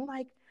 I don't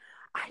like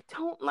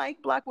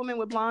Black women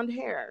with blonde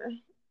hair,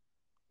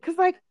 because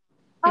like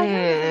our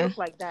hair doesn't look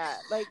like that.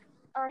 Like,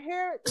 our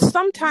hair is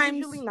sometimes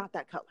usually not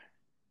that color.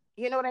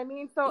 You know what I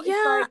mean? So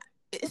yeah,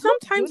 it's like,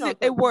 sometimes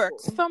it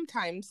works.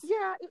 Sometimes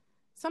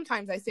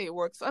sometimes I say it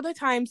works. Other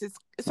times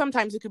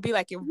sometimes it could be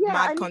like a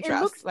mad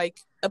contrast, like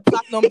a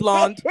platinum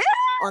blonde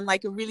on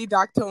like a really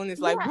dark tone is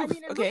like,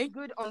 it looks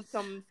good on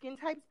some skin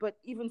types, but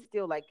even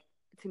still, like,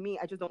 to me,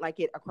 I just don't like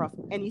it across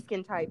any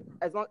skin type.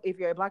 If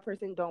you're a Black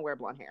person, don't wear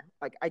blonde hair.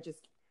 Like, I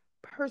just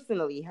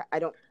personally, I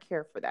don't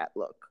care for that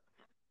look.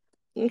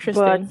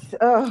 Interesting.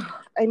 But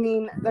I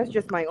mean, that's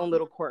just my own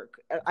little quirk.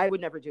 I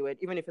would never do it.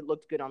 Even if it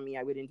looked good on me,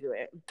 I wouldn't do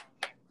it.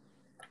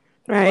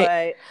 Right.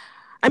 But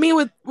I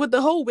mean, with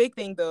the whole wig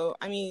thing though,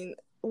 I mean,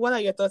 what are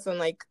your thoughts on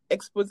like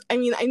expose? I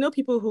mean, I know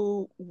people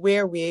who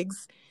wear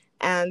wigs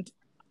and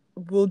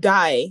will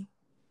die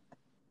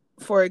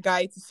for a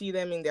guy to see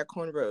them in their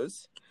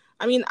cornrows.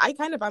 I mean,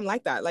 I'm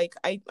like that. Like,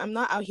 I'm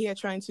not out here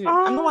trying to.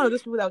 I'm not one of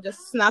those people that will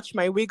just snatch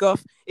my wig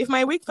off. If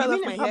my wig fell off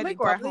my head in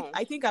public,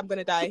 I think I'm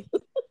gonna die.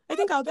 I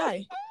think I'll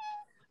die.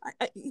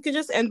 You can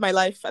just end my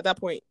life at that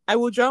point. I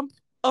will jump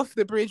off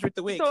the bridge with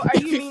the wig. So are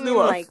you meaning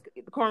like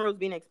the cornrows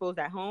being exposed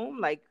at home,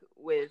 like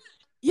with?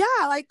 Yeah,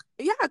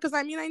 because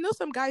I mean, I know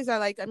some guys are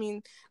like, I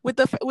mean, with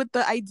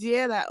the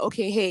idea that,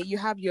 okay, hey, you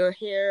have your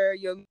hair,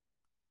 your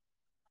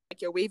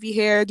wavy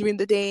hair during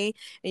the day,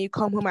 and you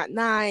come home at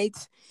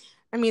night.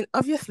 I mean,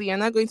 obviously, you're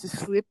not going to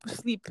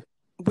sleep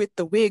with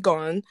the wig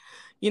on.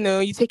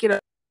 You take it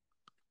up.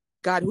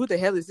 God, who the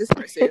hell is this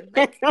person?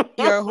 Like,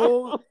 you're a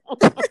whole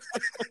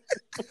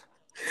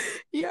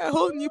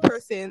new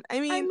person. I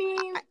mean,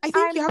 I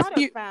think you have to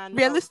be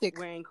realistic.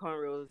 Wearing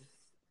cornrows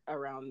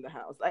around the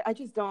house, I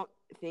just don't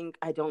think,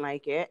 I don't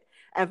like it.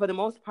 And for the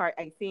most part,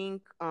 I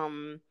think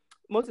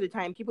most of the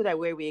time, people that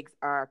wear wigs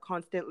are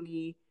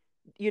constantly,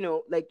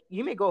 like,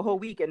 you may go a whole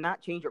week and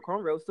not change your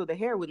cornrows, so the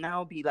hair would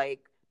now be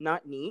like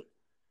not neat,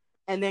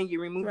 and then you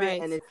remove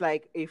it, and it's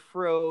like a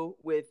fro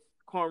with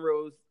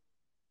cornrows.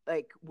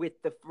 Like, with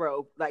the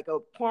fro, like a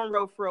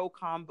cornrow fro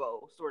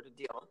combo sort of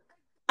deal.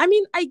 I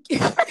mean,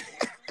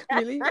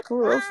 really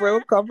cornrow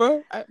fro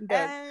combo. I get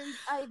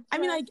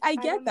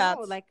that.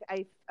 Know. Like,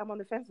 I'm on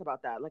the fence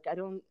about that. Like, I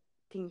don't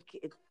think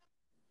it's.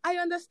 I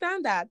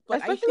understand that, but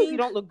especially if you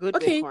don't look good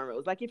with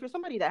cornrows. Like, if you're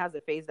somebody that has a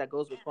face that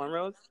goes with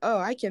cornrows. Oh,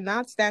 I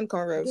cannot stand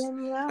cornrows.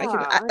 Yeah,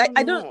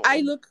 I don't.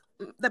 I look.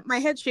 My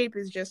head shape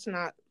is just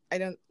not. I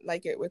don't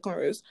like it with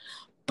cornrows.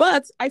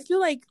 But I feel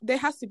like there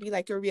has to be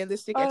like a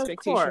realistic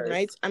expectation,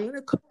 right? I'm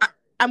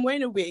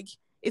wearing a wig.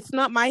 It's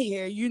not my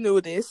hair. You know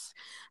this.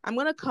 I'm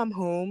going to come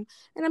home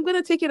and I'm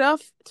going to take it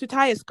off to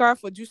tie a scarf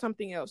or do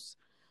something else.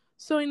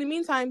 So in the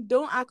meantime,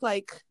 don't act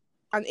like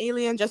an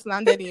alien just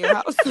landed in your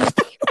house.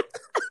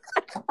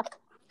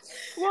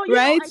 Well,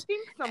 right? I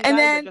think some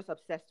guys are just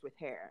obsessed with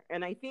hair.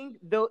 And I think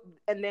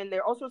and then there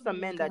are also some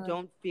men that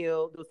don't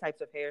feel those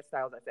types of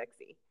hairstyles are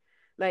sexy.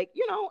 Like,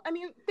 I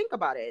mean, think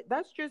about it.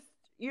 That's just,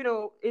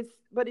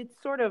 it's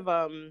sort of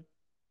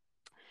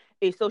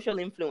a social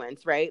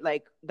influence, right?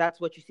 Like,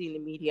 that's what you see in the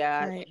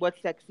media. Right.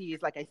 What's sexy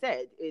is, like I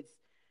said, it's,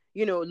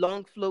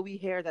 long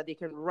flowy hair that they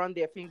can run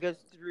their fingers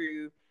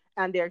through,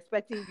 and they're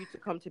expecting you to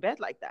come to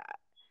bed like that.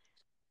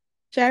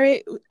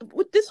 Jerry,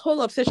 with this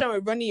whole obsession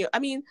with running, I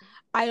mean,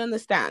 I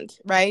understand,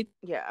 right?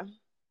 Yeah.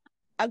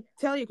 I'll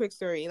tell you a quick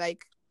story.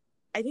 Like,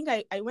 I think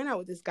I went out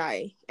with this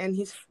guy, and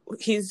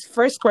his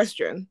first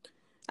question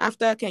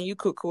after "Can you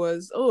cook?"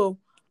 was, "Oh,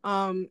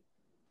 do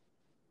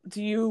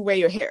you wear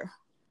your hair?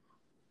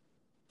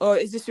 Or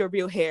is this your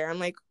real hair?" I'm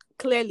like,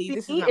 clearly,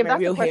 this is not my real hair. If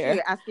that's the question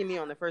you're asking me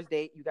on the first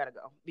date, you gotta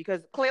go,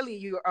 because clearly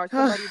you are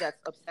somebody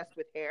that's obsessed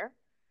with hair.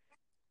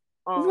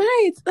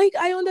 Right. Like,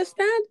 I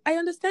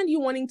understand you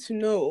wanting to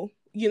know,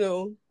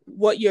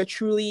 what you're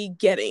truly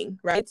getting,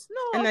 right?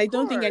 No, and I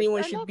don't think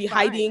anyone should be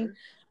hiding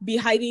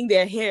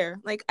their hair.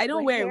 Like, I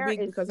don't wear a wig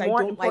because I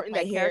don't like my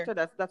hair.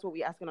 That's what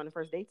we asking on the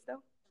first dates,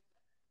 though.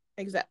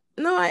 Exactly.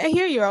 No, I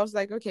hear you. I was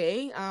like,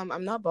 okay,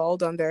 I'm not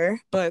bald under,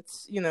 but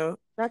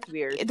that's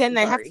weird. Then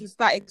I have to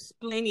start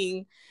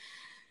explaining.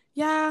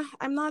 Yeah,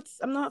 I'm not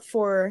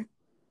for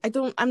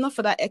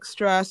that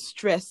extra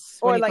stress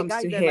when it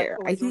comes to hair.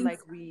 I don't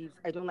like weaves.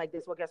 I don't like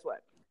this. Well, guess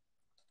what?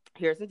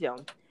 Here's the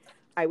deal.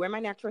 I wear my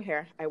natural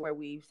hair. I wear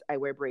weaves. I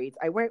wear braids.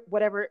 I wear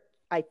whatever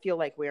I feel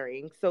like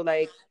wearing. So,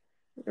 like,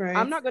 right.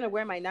 I'm not going to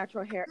wear my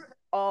natural hair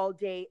all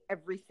day,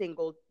 every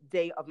single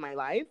day of my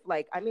life.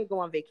 Like, I may go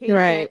on vacation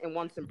and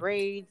want some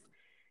braids.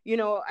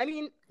 I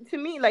mean, to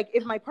me, like,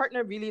 if my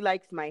partner really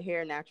likes my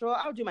hair natural,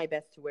 I'll do my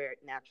best to wear it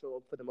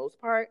natural for the most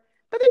part.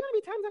 But there's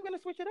going to be times I'm going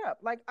to switch it up.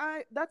 Like,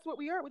 that's what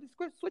we are with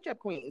the switch up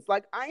queens.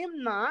 Like, I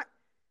am not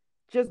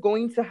just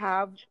going to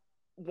have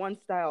one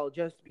style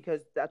just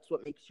because that's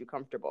what makes you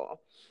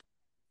comfortable.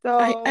 So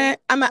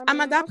I'm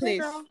at that place.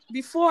 Girl.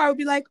 Before I would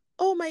be like,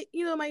 oh, my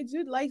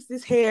dude likes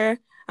this hair.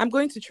 I'm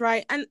going to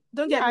try. And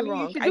don't get me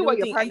wrong. You should do what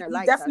your partner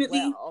likes definitely,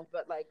 as well.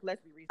 But, like,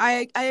 let's be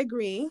reasonable.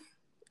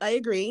 I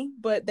agree.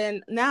 But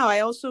then now I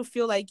also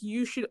feel like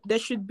there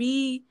should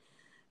be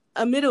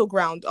a middle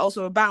ground,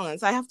 also a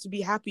balance. I have to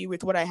be happy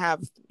with what I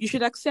have. You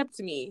should accept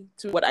me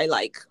to what I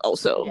like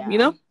also,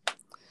 Yeah,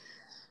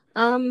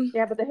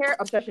 but the hair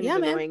obsession is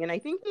annoying. And I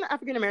think in the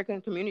African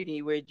American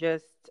community, we're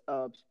just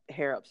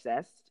hair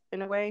obsessed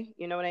in a way.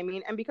 You know what I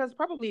mean? And because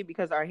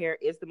our hair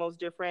is the most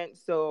different.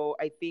 So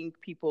I think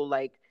people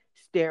like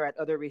stare at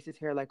other races'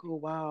 hair like, oh,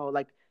 wow.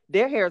 Like,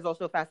 their hair is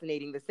also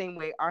fascinating the same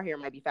way our hair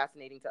might be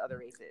fascinating to other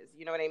races.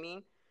 You know what I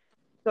mean?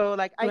 So,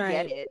 like, I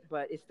get it,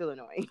 but it's still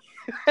annoying.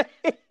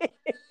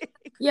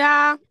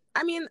 Yeah.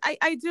 I mean,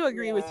 I do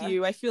agree with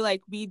you. I feel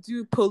like we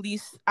do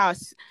police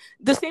us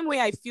the same way.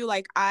 I feel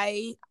like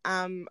I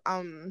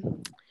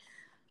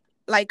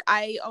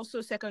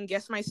also second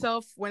guess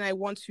myself when I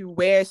want to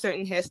wear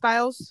certain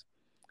hairstyles.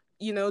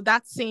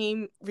 That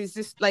same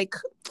like,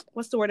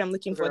 what's the word I'm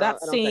looking for? That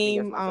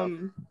same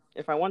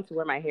if I want to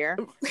wear my hair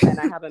and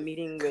I have a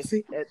meeting with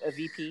a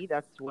VP,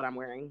 that's what I'm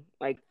wearing.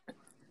 Like,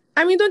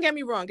 I mean, don't get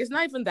me wrong, it's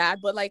not even that,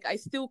 but like, I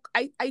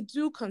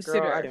do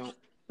consider. Girl, I don't.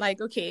 Like,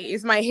 okay,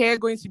 is my hair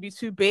going to be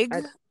too big?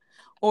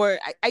 Or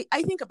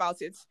I think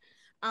about it.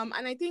 And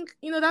I think,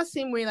 that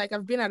same way, like,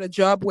 I've been at a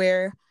job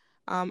where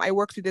I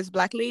worked with this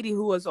Black lady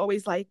who was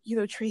always like,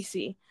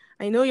 Tracy,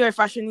 I know you're a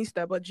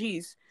fashionista, but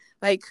geez,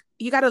 like,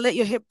 you got to let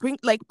your hair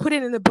put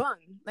it in a bun.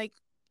 Like,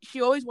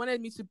 she always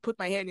wanted me to put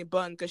my hair in a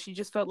bun because she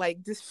just felt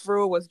like this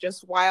fro was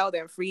just wild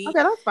and free.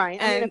 Okay, that's fine.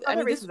 And if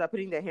other races are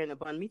putting their hair in a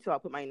bun, me too, I'll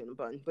put mine in a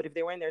bun. But if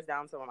they're wearing theirs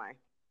down, so am I.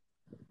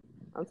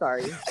 I'm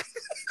sorry.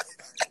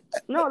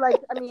 No, like,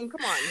 I mean,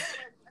 come on.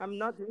 I'm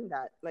not doing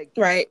that. Like,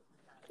 right.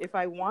 If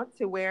I want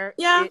to wear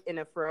it in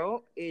a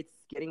fro, it's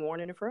getting worn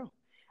in a fro.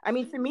 I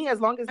mean, to me,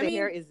 as long as the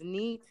hair is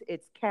neat,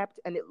 it's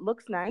kept, and it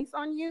looks nice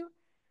on you,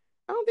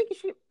 I don't think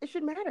it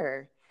should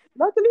matter.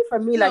 Luckily for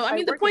me,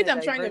 the point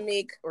I'm trying to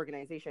make,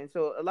 organization.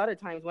 So a lot of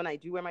times when I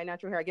do wear my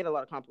natural hair, I get a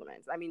lot of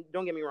compliments. I mean,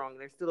 don't get me wrong.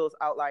 There's still those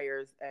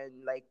outliers and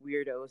like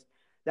weirdos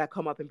that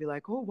come up and be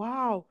like, "Oh,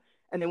 wow,"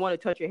 and they want to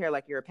touch your hair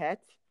like you're a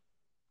pet.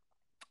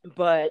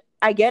 But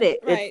I get it.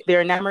 Right.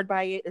 They're enamored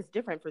by it. It's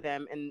different for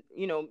them, and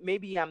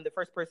maybe I'm the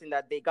first person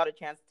that they got a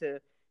chance to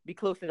be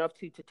close enough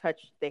to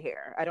touch the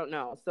hair. I don't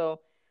know.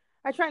 So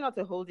I try not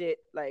to hold it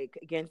like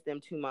against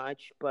them too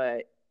much,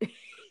 but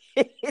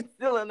it's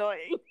still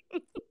annoying.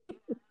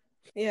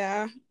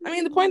 Yeah. I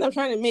mean, the point I'm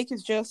trying to make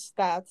is just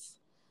that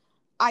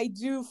I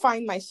do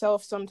find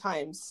myself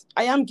sometimes,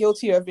 I am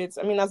guilty of it.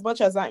 I mean, as much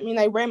as I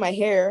wear my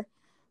hair,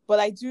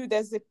 but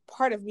there's a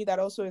part of me that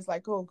also is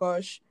like, oh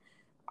gosh,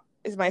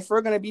 is my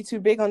fur going to be too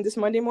big on this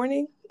Monday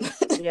morning?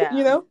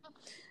 Yeah.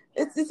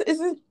 It's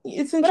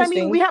interesting. But I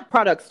mean, we have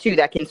products too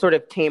that can sort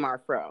of tame our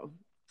fro.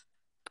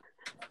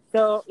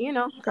 So,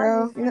 I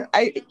Girl,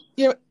 use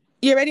you know,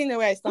 you already know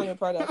where I stand with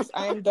products.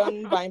 I am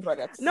done buying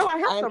products. No, I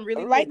have I'm some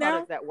really cool right now.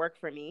 products that work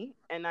for me,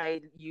 and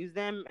I use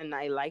them, and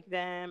I like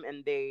them,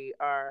 and they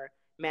are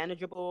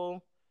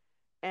manageable,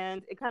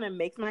 and it kind of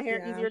makes my hair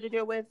Yeah. easier to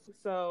deal with.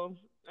 So,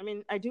 I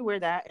mean, I do wear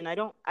that, and I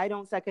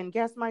don't second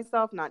guess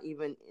myself, not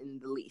even in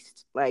the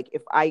least. Like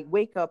if I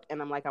wake up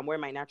and I'm like I'm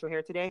wearing my natural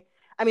hair today,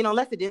 I mean,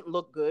 unless it didn't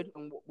look good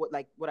and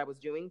what I was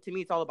doing, to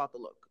me it's all about the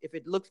look. If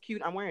it looks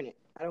cute, I'm wearing it.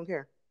 I don't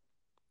care.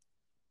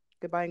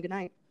 Goodbye and good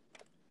night.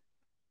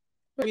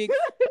 Wig.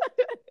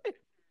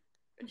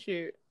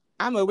 Shoot.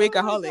 I'm a Oh my god!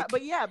 wigaholic.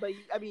 But yeah,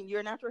 I mean,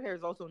 your natural hair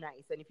is also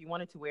nice, and if you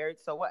wanted to wear it,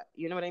 so what?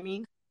 You know what I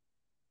mean?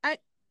 I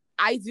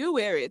I do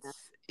wear it.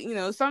 You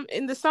know, some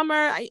in the summer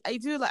I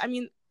do like I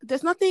mean,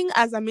 there's nothing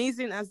as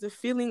amazing as the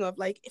feeling of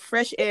like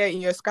fresh air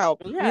in your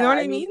scalp. You know Yeah, what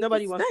I I mean, mean?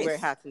 nobody It's wants to wear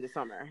nice. hats in the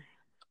summer,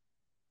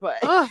 but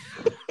Oh,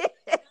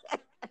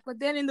 but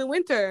then in the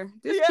winter,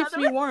 this yeah, keeps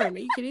me warm. Are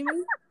you kidding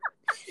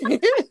me?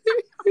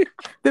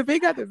 The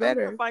bigger the I'm gonna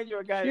better. find you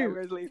a guy that Shoot.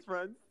 wears lace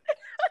fronts.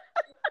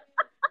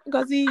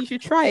 Gazi, you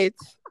should try it.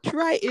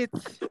 Try it.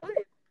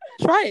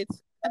 Try it.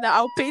 And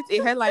I'll paint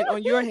a headline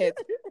on your head.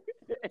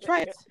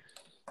 Try it.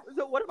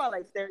 So, what about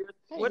like stereotypes?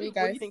 Anyway, What do you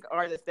guys. think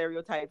are the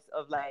stereotypes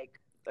of like,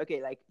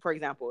 okay, like for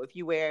example, if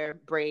you wear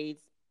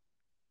braids,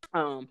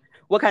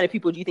 what kind of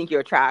people do you think you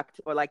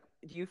attract, or like,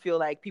 do you feel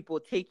like people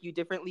take you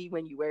differently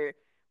when you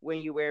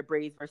wear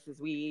braids versus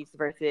weaves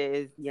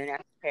versus your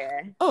natural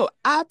hair? Oh,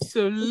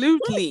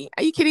 absolutely.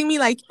 Are you kidding me?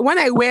 Like when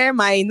I wear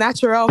my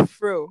natural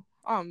fro,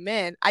 oh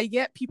man, I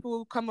get people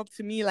who come up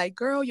to me like,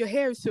 girl, your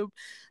hair is so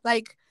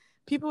like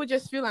people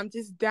just feel I'm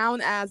just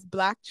down as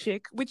black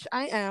chick, which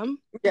I am,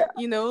 Yeah.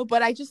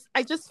 but I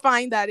just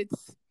find that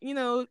it's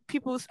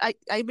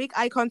I make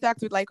eye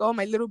contact with like all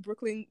my little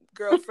Brooklyn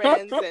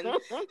girlfriends and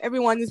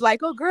everyone is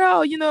like, oh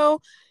girl,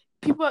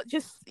 people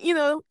just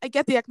I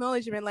get the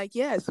acknowledgement like,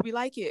 yes, we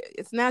like it,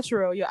 it's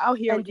natural, you're out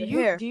here And with your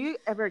hair. do you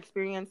ever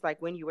experience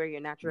like when you wear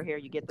your natural hair,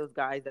 you get those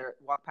guys that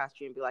walk past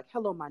you and be like,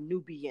 "Hello, my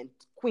Nubian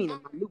queen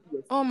of my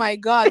Nubians." Oh my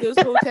god, those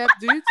Hotep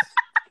dudes.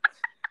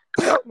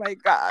 Oh my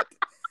god.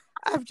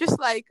 I'm just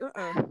like,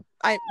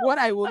 I will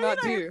I mean, not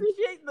I do.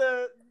 appreciate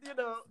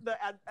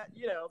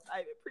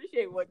I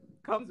appreciate what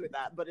comes with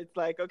that, but it's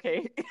like,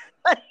 okay,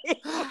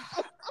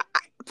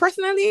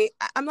 Personally,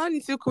 I'm not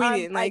into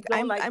queening. I Like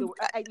don't like I'm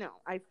I know.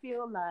 I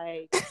feel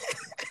like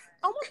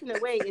almost in a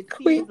way it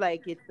queen. seems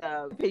like it's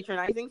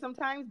patronizing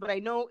sometimes, but I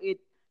know it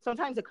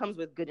sometimes it comes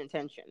with good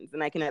intentions,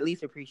 and I can at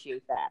least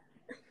appreciate that.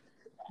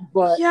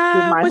 But with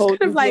Yeah, my but it's whole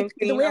kind of Nubian like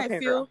the queen, way I okay,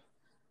 girl, feel.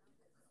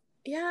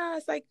 Yeah,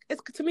 it's like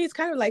it's to me it's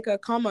kind of like a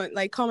Common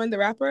the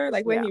rapper,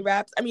 like when yeah. he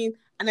raps. I mean,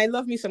 and I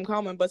love me some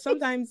Common, but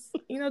sometimes,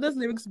 those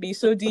lyrics be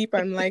so deep.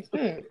 I'm like,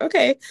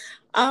 okay.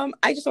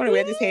 I just want to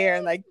wear this hair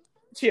and like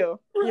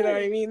chill. You know what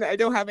I Right. mean? I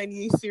don't have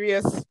any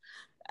serious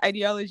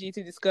ideology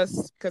to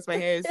discuss because my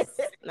hair is Or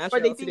they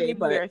natural think today, maybe you're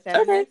but a okay.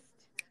 feminist.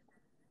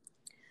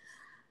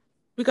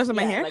 Because of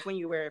my Yeah, hair? like when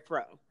you wear a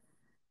fro.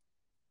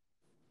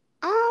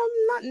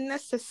 Not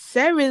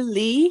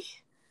necessarily.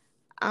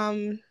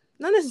 Not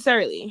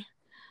necessarily.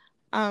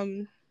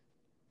 Um,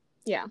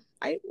 yeah.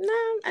 I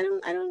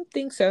don't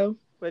think so.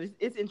 But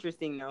it's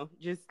interesting though,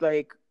 just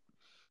like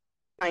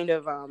kind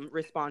of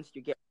response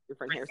you get to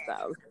different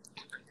hairstyles.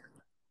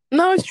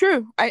 No, it's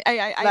true. I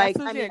Like, I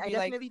absolutely mean, I agree.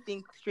 Like, definitely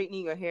think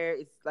straightening your hair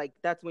is like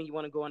that's when you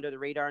want to go under the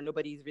radar.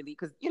 Nobody's really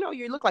because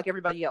you look like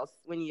everybody else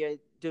when you're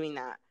doing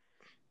that,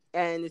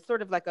 and it's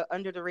sort of like a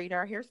under the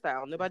radar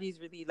hairstyle. Nobody's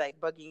really like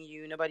bugging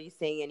you. Nobody's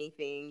saying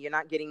anything. You're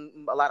not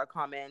getting a lot of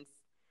comments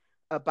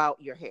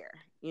about your hair.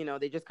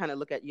 They just kind of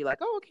look at you like,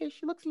 oh, okay,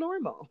 she looks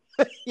normal.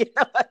 You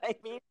know what I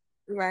mean?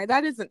 right.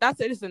 That is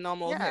a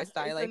normal Yeah, hairstyle, it's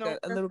a like normal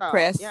a little hairstyle.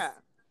 press. Yeah.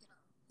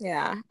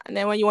 Yeah. And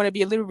then when you want to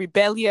be a little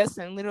rebellious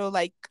and a little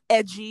like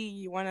edgy,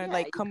 you want to Yeah,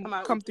 like you come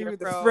out come with your through with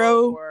the fro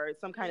fro. or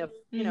some kind of,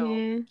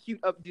 Mm-hmm.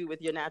 cute updo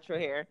with your natural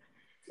hair.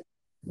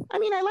 I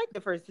mean, I like the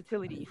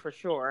versatility for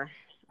sure.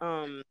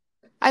 Um,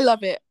 I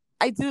love it.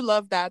 I do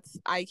love that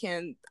I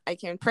can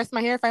press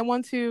my hair if I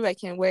want to. I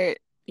can wear it,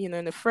 in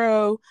the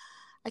fro.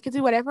 I can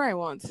do whatever I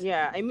want.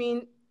 yeah, I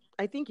mean,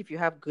 I think if you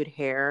have good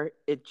hair,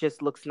 it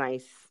just looks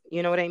nice.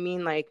 You know what I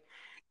mean? Like,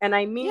 and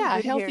I mean Yeah,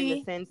 good hair in the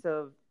healthy. sense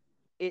of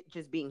it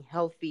just being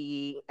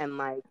healthy and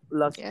like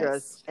lustrous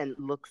Yes. and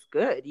looks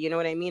good. You know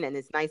what I mean? And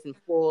it's nice and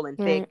full and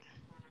thick. Right.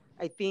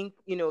 I think,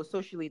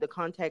 socially, the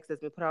context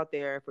that's been put out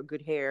there for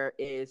good hair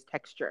is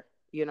texture.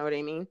 You know what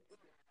I mean?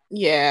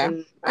 Yeah.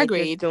 And I just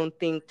Agreed. don't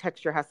think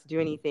texture has to do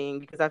anything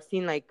because I've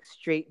seen like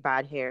straight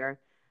bad hair.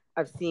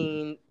 I've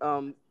seen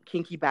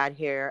kinky bad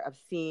hair. I've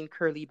seen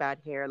curly bad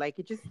hair. Like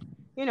it just,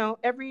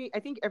 I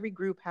think every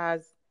group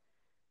has,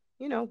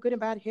 good and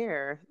bad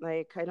hair.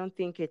 Like I don't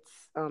think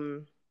it's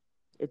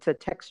a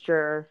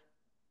texture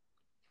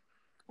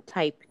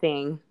type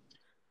thing,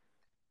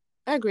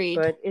 Agreed.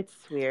 but it's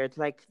weird.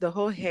 Like the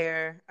whole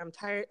hair,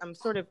 I'm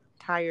sort of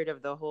tired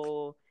of the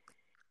whole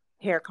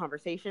hair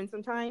conversation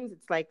sometimes.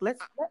 It's like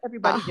let's let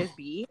everybody Uh, just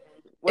be.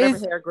 Whatever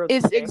it's hair grows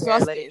it's in their hair,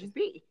 let it exhausting. just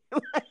be.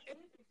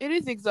 It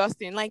is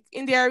exhausting. Like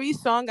in the Ari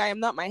song, "I Am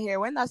Not My Hair."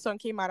 When that song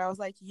came out, I was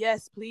like,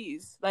 "Yes,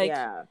 please." Like,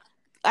 Yeah.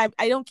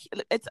 I don't.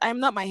 It's I'm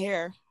not my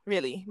hair.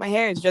 Really, my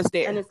hair is just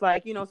And there. it's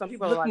like, some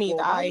people are Look like, me in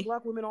well, the why do eye.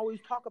 Black women always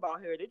talk about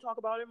hair? They talk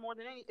about it more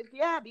than any.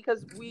 Yeah,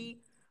 because we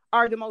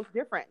are the most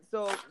different.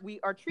 So we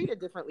are treated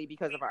differently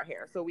because of our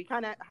hair. So we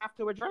kind of have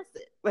to address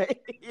it.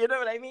 Like, you know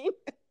what I mean?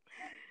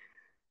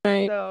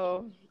 Right.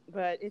 So,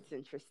 but it's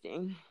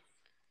interesting.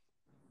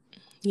 I'm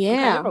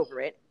kind of Yeah.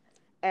 over it.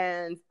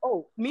 And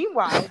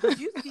meanwhile, did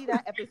you see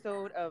that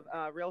episode of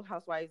Real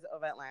Housewives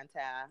of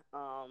Atlanta?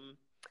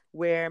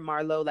 Where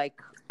Marlo,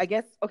 like, I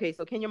guess, okay,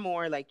 so Kenya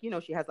Moore, like,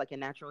 she has like a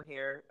natural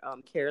hair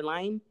care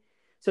line.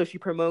 So she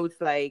promotes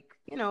like,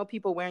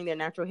 people wearing their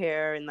natural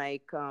hair and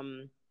like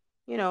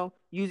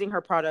using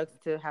her products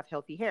to have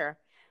healthy hair.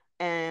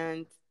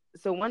 And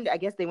so one day, I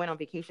guess they went on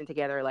vacation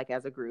together, like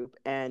as a group.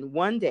 And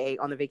one day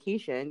on the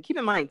vacation, keep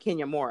in mind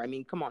Kenya Moore. I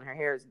mean, come on, her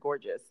hair is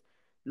gorgeous,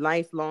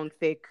 nice, long,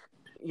 thick,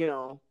 you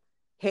know,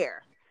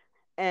 hair.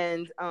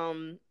 And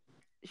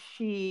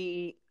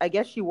I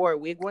guess she wore a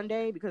wig one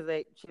day because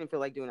she didn't feel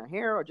like doing her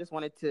hair or just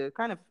wanted to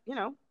kind of,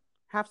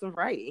 have some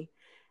variety.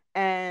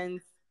 And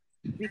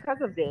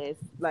because of this,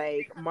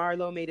 like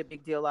Marlo made a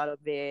big deal out of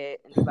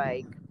it and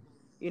like,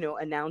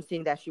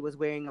 announcing that she was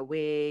wearing a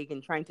wig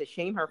and trying to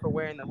shame her for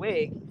wearing the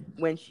wig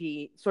when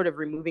she sort of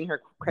removing her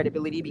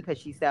credibility because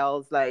she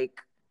sells like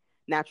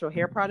natural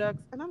hair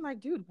products. And I'm like,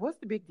 dude, what's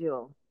the big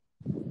deal?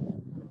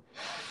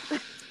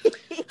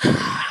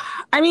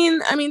 I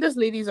mean, those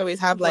ladies always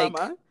have like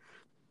Drama.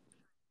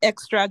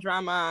 extra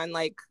drama and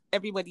like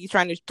everybody's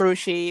trying to throw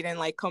shade and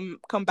like come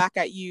back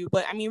at you.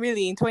 But I mean,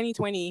 really, in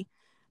 2020,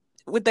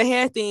 with the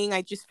hair thing,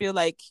 I just feel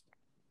like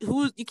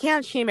you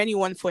can't shame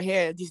anyone for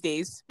hair these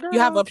days. Girl. You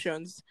have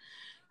options.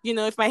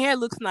 If my hair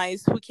looks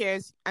nice, who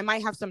cares? I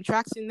might have some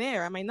tracks in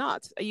there. I might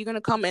not. Are you gonna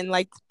come and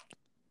like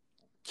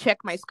check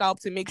my scalp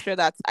to make sure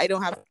that I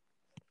don't have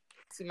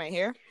in my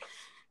hair?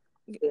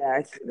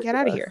 Yeah, Get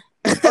out of here.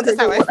 Okay,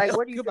 so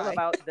what do you feel Goodbye.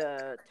 about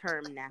the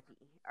term nappy?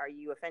 Are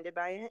you offended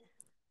by it?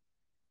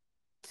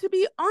 To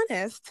be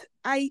honest,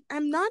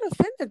 I'm not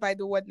offended by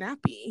the word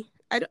nappy.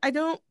 I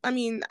don't. I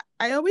mean,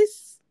 I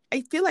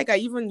feel like I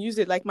even use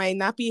it like my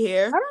nappy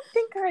hair. I don't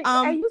think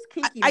I use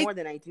kinky more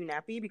than I do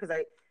nappy because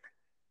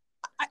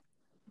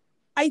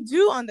I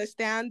do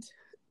understand,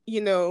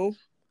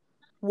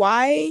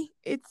 why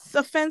it's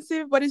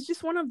offensive, but it's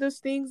just one of those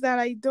things that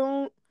I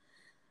don't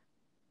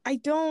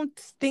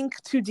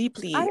think too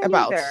deeply I don't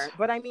about. either.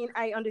 But I mean,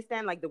 I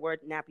understand like the word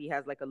nappy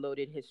has like a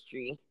loaded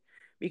history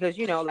because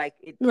like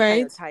it Right.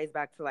 kind of ties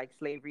back to like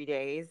slavery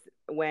days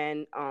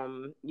when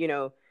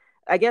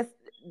I guess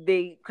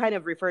they kind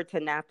of refer to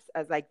naps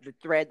as like the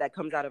thread that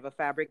comes out of a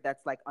fabric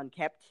that's like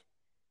unkept.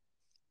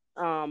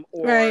 Or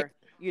right.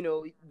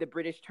 The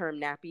British term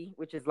nappy,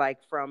 which is like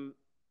from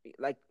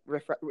like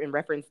in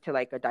reference to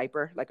like a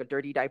diaper, like a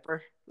dirty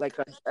diaper, like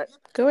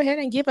Go ahead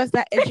and give us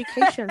that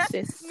education,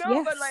 sis. No,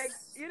 yes. but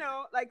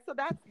like so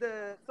that's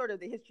the sort of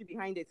the history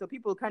behind it. So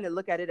people kind of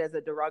look at it as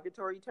a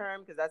derogatory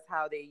term because that's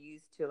how they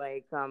used to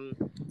like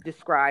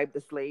describe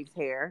the slave's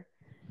hair.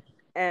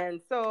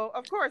 And so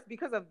of course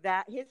because of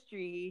that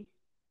history,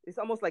 it's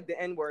almost like the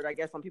N word. I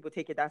guess some people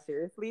take it that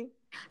seriously.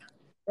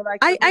 But like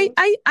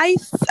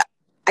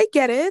I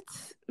get it,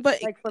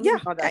 but like for me, yeah,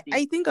 it's not that deep.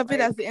 I think of it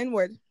as the N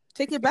word.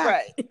 Take it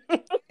back.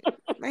 Right.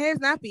 My hair's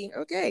nappy.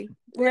 Okay.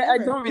 Yeah, I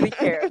don't really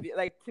care.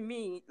 Like to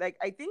me, like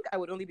I think I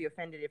would only be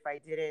offended if I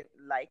didn't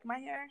like my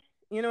hair.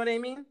 You know what I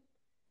mean?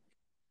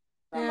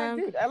 I'm Yeah.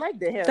 like, dude, I like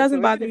the hair. Doesn't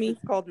so bother even me. if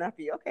it's called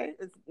nappy, okay,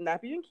 it's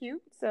nappy and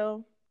cute.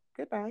 So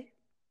goodbye.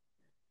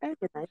 And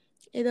good night.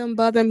 It don't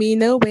bother me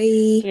no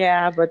way.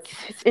 Yeah, but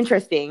it's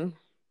interesting.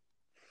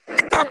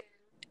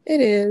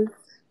 It is.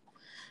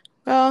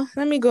 Well,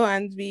 let me go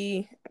and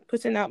be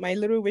putting out my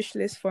little wish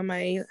list for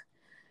my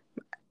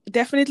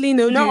definitely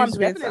no No, I'm dudes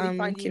with definitely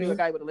finding you a Kimmy.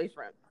 guy with a lace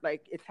front.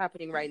 Like it's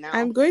happening right now.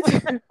 I'm going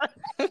to.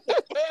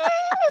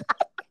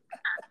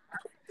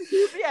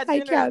 You'd be at I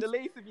dinner and can't. the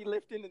lace would be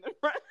lifting in the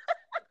front.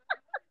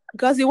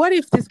 Guzzy, what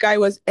if this guy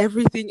was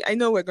everything? I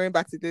know we're going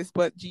back to this,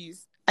 but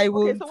geez, I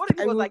will. Okay, so what if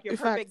he I was will, like your in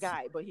perfect fact,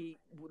 guy, but he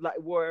like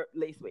wore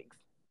lace wigs?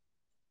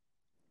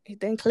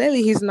 then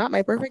clearly he's not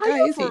my perfect Are guy,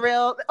 you is for he?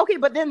 real? Okay,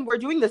 but then we're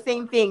doing the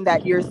same thing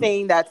that you're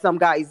saying that some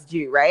guys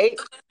do, right?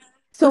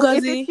 So if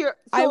Guzzy, it's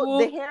I will.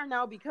 the hair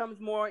now becomes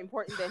more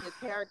important than his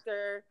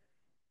character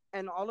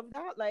and all of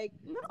that. Like,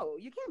 no,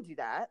 you can't do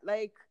that.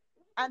 Like,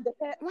 and the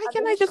hair. Why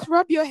can't I just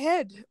rub your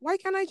head? Why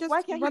can't I just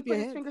Why can't he rub put your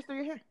his head? fingers through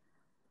your hair?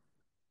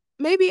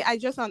 Maybe I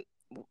just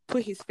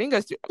put his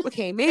fingers through.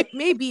 Okay,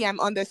 maybe I'm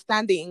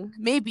understanding.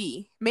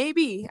 Maybe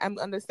I'm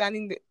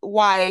understanding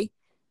why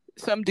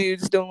some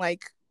dudes don't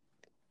like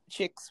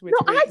chicks with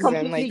No, I wigs and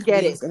completely like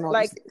get wigs it. and all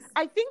Like, these things.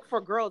 I think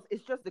for girls,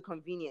 it's just the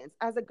convenience.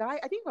 As a guy,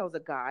 I think if I was a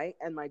guy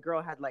and my girl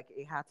had like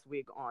a hat's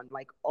wig on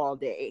like all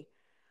day,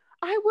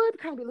 I would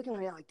kind of be looking at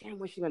her like, damn,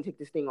 when's she gonna take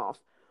this thing off?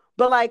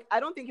 But like,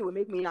 I don't think it would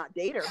make me not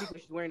date her because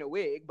she's wearing a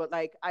wig. But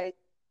like, I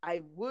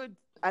would.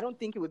 I don't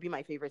think it would be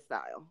my favorite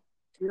style.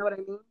 You know what I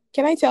mean?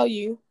 Can I tell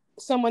you,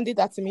 someone did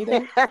that to me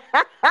though.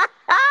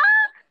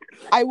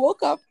 I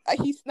woke up.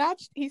 He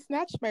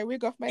snatched my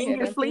wig off my In head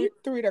your and sleep?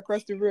 threw it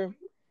across the room,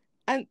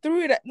 and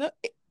threw it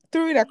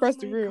across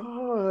the Oh room.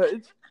 my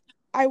god.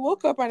 I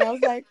woke up and I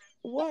was like,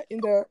 "What in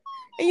the?"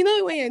 And you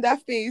know when you're in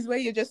that phase where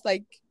you're just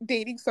like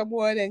dating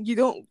someone and you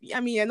don't. I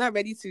mean, you're not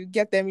ready to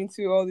get them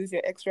into all these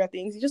extra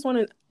things. You just want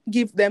to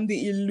give them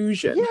the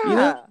illusion.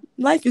 Yeah.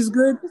 Life is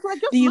good. It's like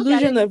just The look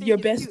at it illusion and of think your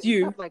it's cute best instead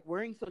you. of like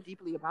worrying so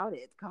deeply about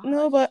it.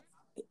 No, Gosh.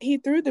 but he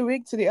threw the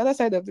wig to the other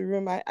side of the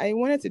room. I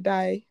wanted to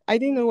die. I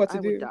didn't know what to I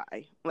would do.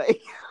 die.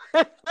 Like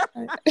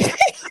I-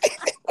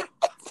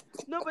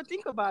 no, but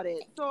think about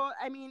it. So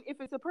I mean, if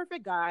it's a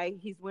perfect guy,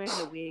 he's wearing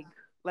a wig,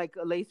 like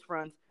a lace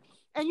front.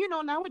 And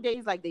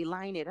nowadays like they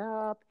line it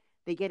up,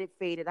 they get it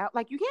faded out.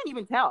 Like you can't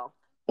even tell.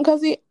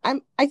 Because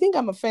I think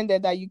I'm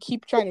offended that you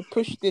keep trying to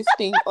push this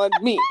thing on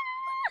me.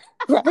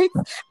 Right?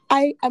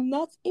 I am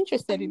not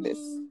interested in this.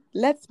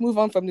 Let's move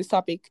on from this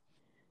topic.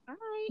 All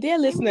right. Dear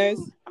listeners,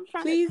 I'm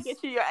trying please, to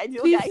get you your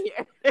ideal please, guy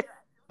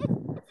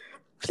here.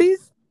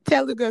 please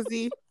tell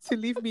Lugozi to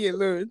leave me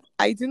alone.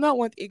 I do not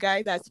want a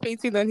guy that's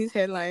painting on his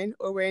headline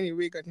or wearing a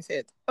wig on his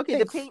head. Okay,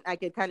 Thanks. the paint I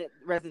could kind of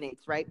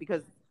resonates, right?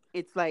 Because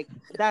it's like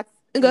that's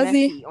Lugozi,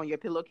 messy on your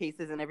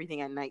pillowcases and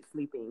everything at night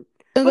sleeping.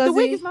 But the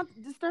wig Lugozi, is not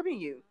disturbing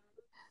you.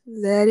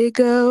 let it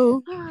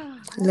go.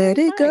 Let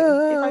it If I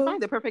go.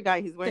 find the perfect guy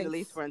who's wearing the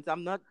Thanks. lace fronts,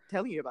 I'm not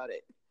telling you about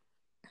it.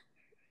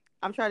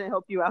 I'm trying to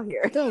help you out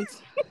here.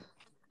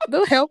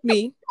 Don't help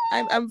me.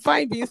 I'm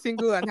fine being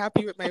single and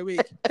happy with my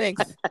wig.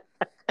 Thanks.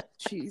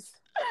 Jeez.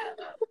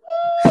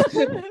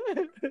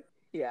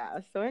 Yeah.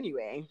 So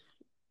anyway,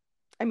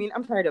 I mean,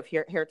 I'm tired of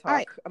hair talk.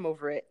 Right. I'm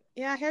over it.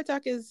 Yeah, hair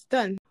talk is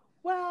done.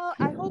 Well,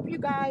 I hope you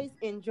guys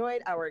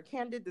enjoyed our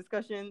candid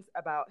discussions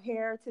about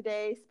hair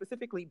today,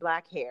 specifically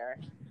black hair.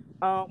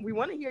 We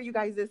want to hear you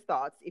guys'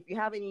 thoughts. If you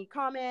have any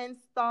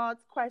comments,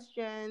 thoughts,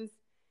 questions,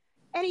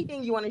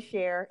 anything you want to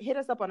share, hit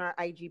us up on our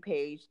IG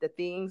page, The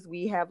Things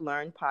We Have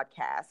Learned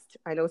podcast.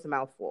 I know it's a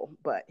mouthful,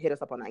 but hit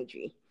us up on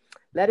IG.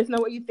 Let us know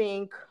what you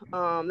think.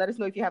 Let us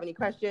know if you have any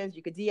questions.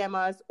 You could DM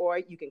us or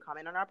you can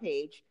comment on our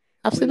page.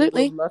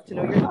 Absolutely. We would love to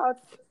know your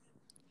thoughts.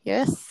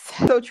 Yes.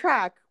 So,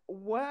 Track,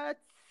 what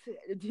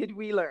did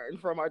we learn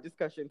from our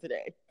discussion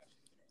today?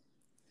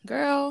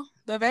 Girl,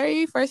 the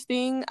very first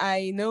thing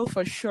I know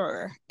for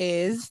sure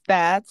is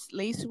that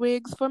lace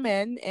wigs for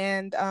men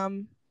and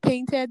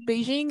painted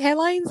Beijing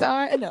hairlines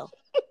are a no.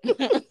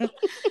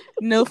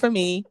 No for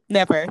me.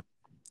 Never.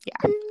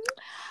 Yeah.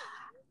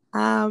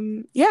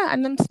 Yeah,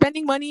 and I'm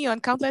spending money on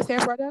countless hair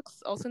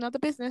products, also not the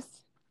business.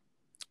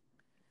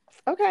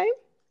 Okay.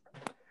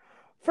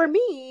 For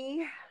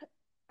me,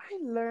 I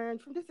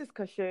learned from this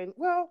discussion,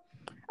 well,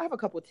 I have a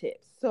couple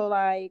tips. So,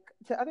 like,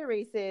 to other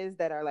races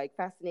that are like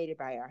fascinated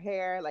by our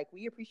hair, like,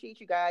 we appreciate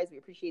you guys, we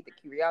appreciate the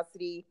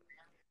curiosity.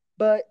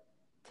 But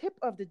tip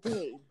of the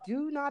day,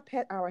 do not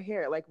pet our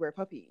hair like we're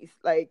puppies.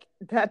 Like,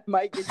 that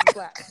might get you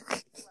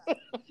slapped.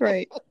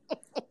 Right.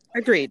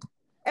 Agreed.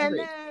 And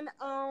then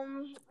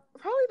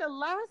probably the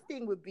last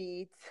thing would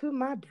be to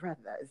my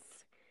brothers.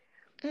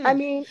 I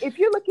mean, if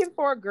you're looking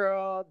for a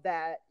girl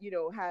that,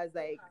 has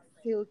like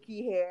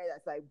silky hair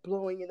that's like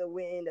blowing in the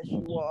wind as she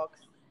walks,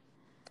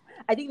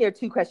 I think there are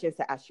two questions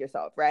to ask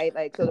yourself, right?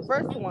 Like, so the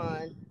first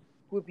one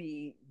would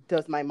be,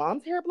 does my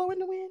mom's hair blow in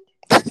the wind?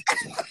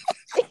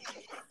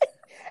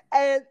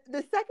 And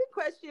the second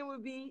question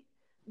would be,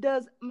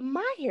 does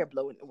my hair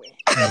blow in the wind?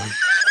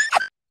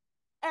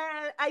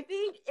 And I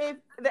think if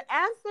the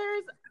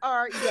answers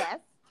are yes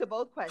to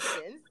both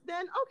questions,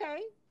 then okay,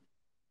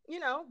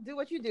 do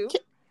what you do.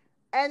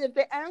 And if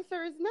the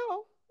answer is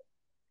no,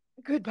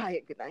 goodbye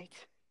and good night.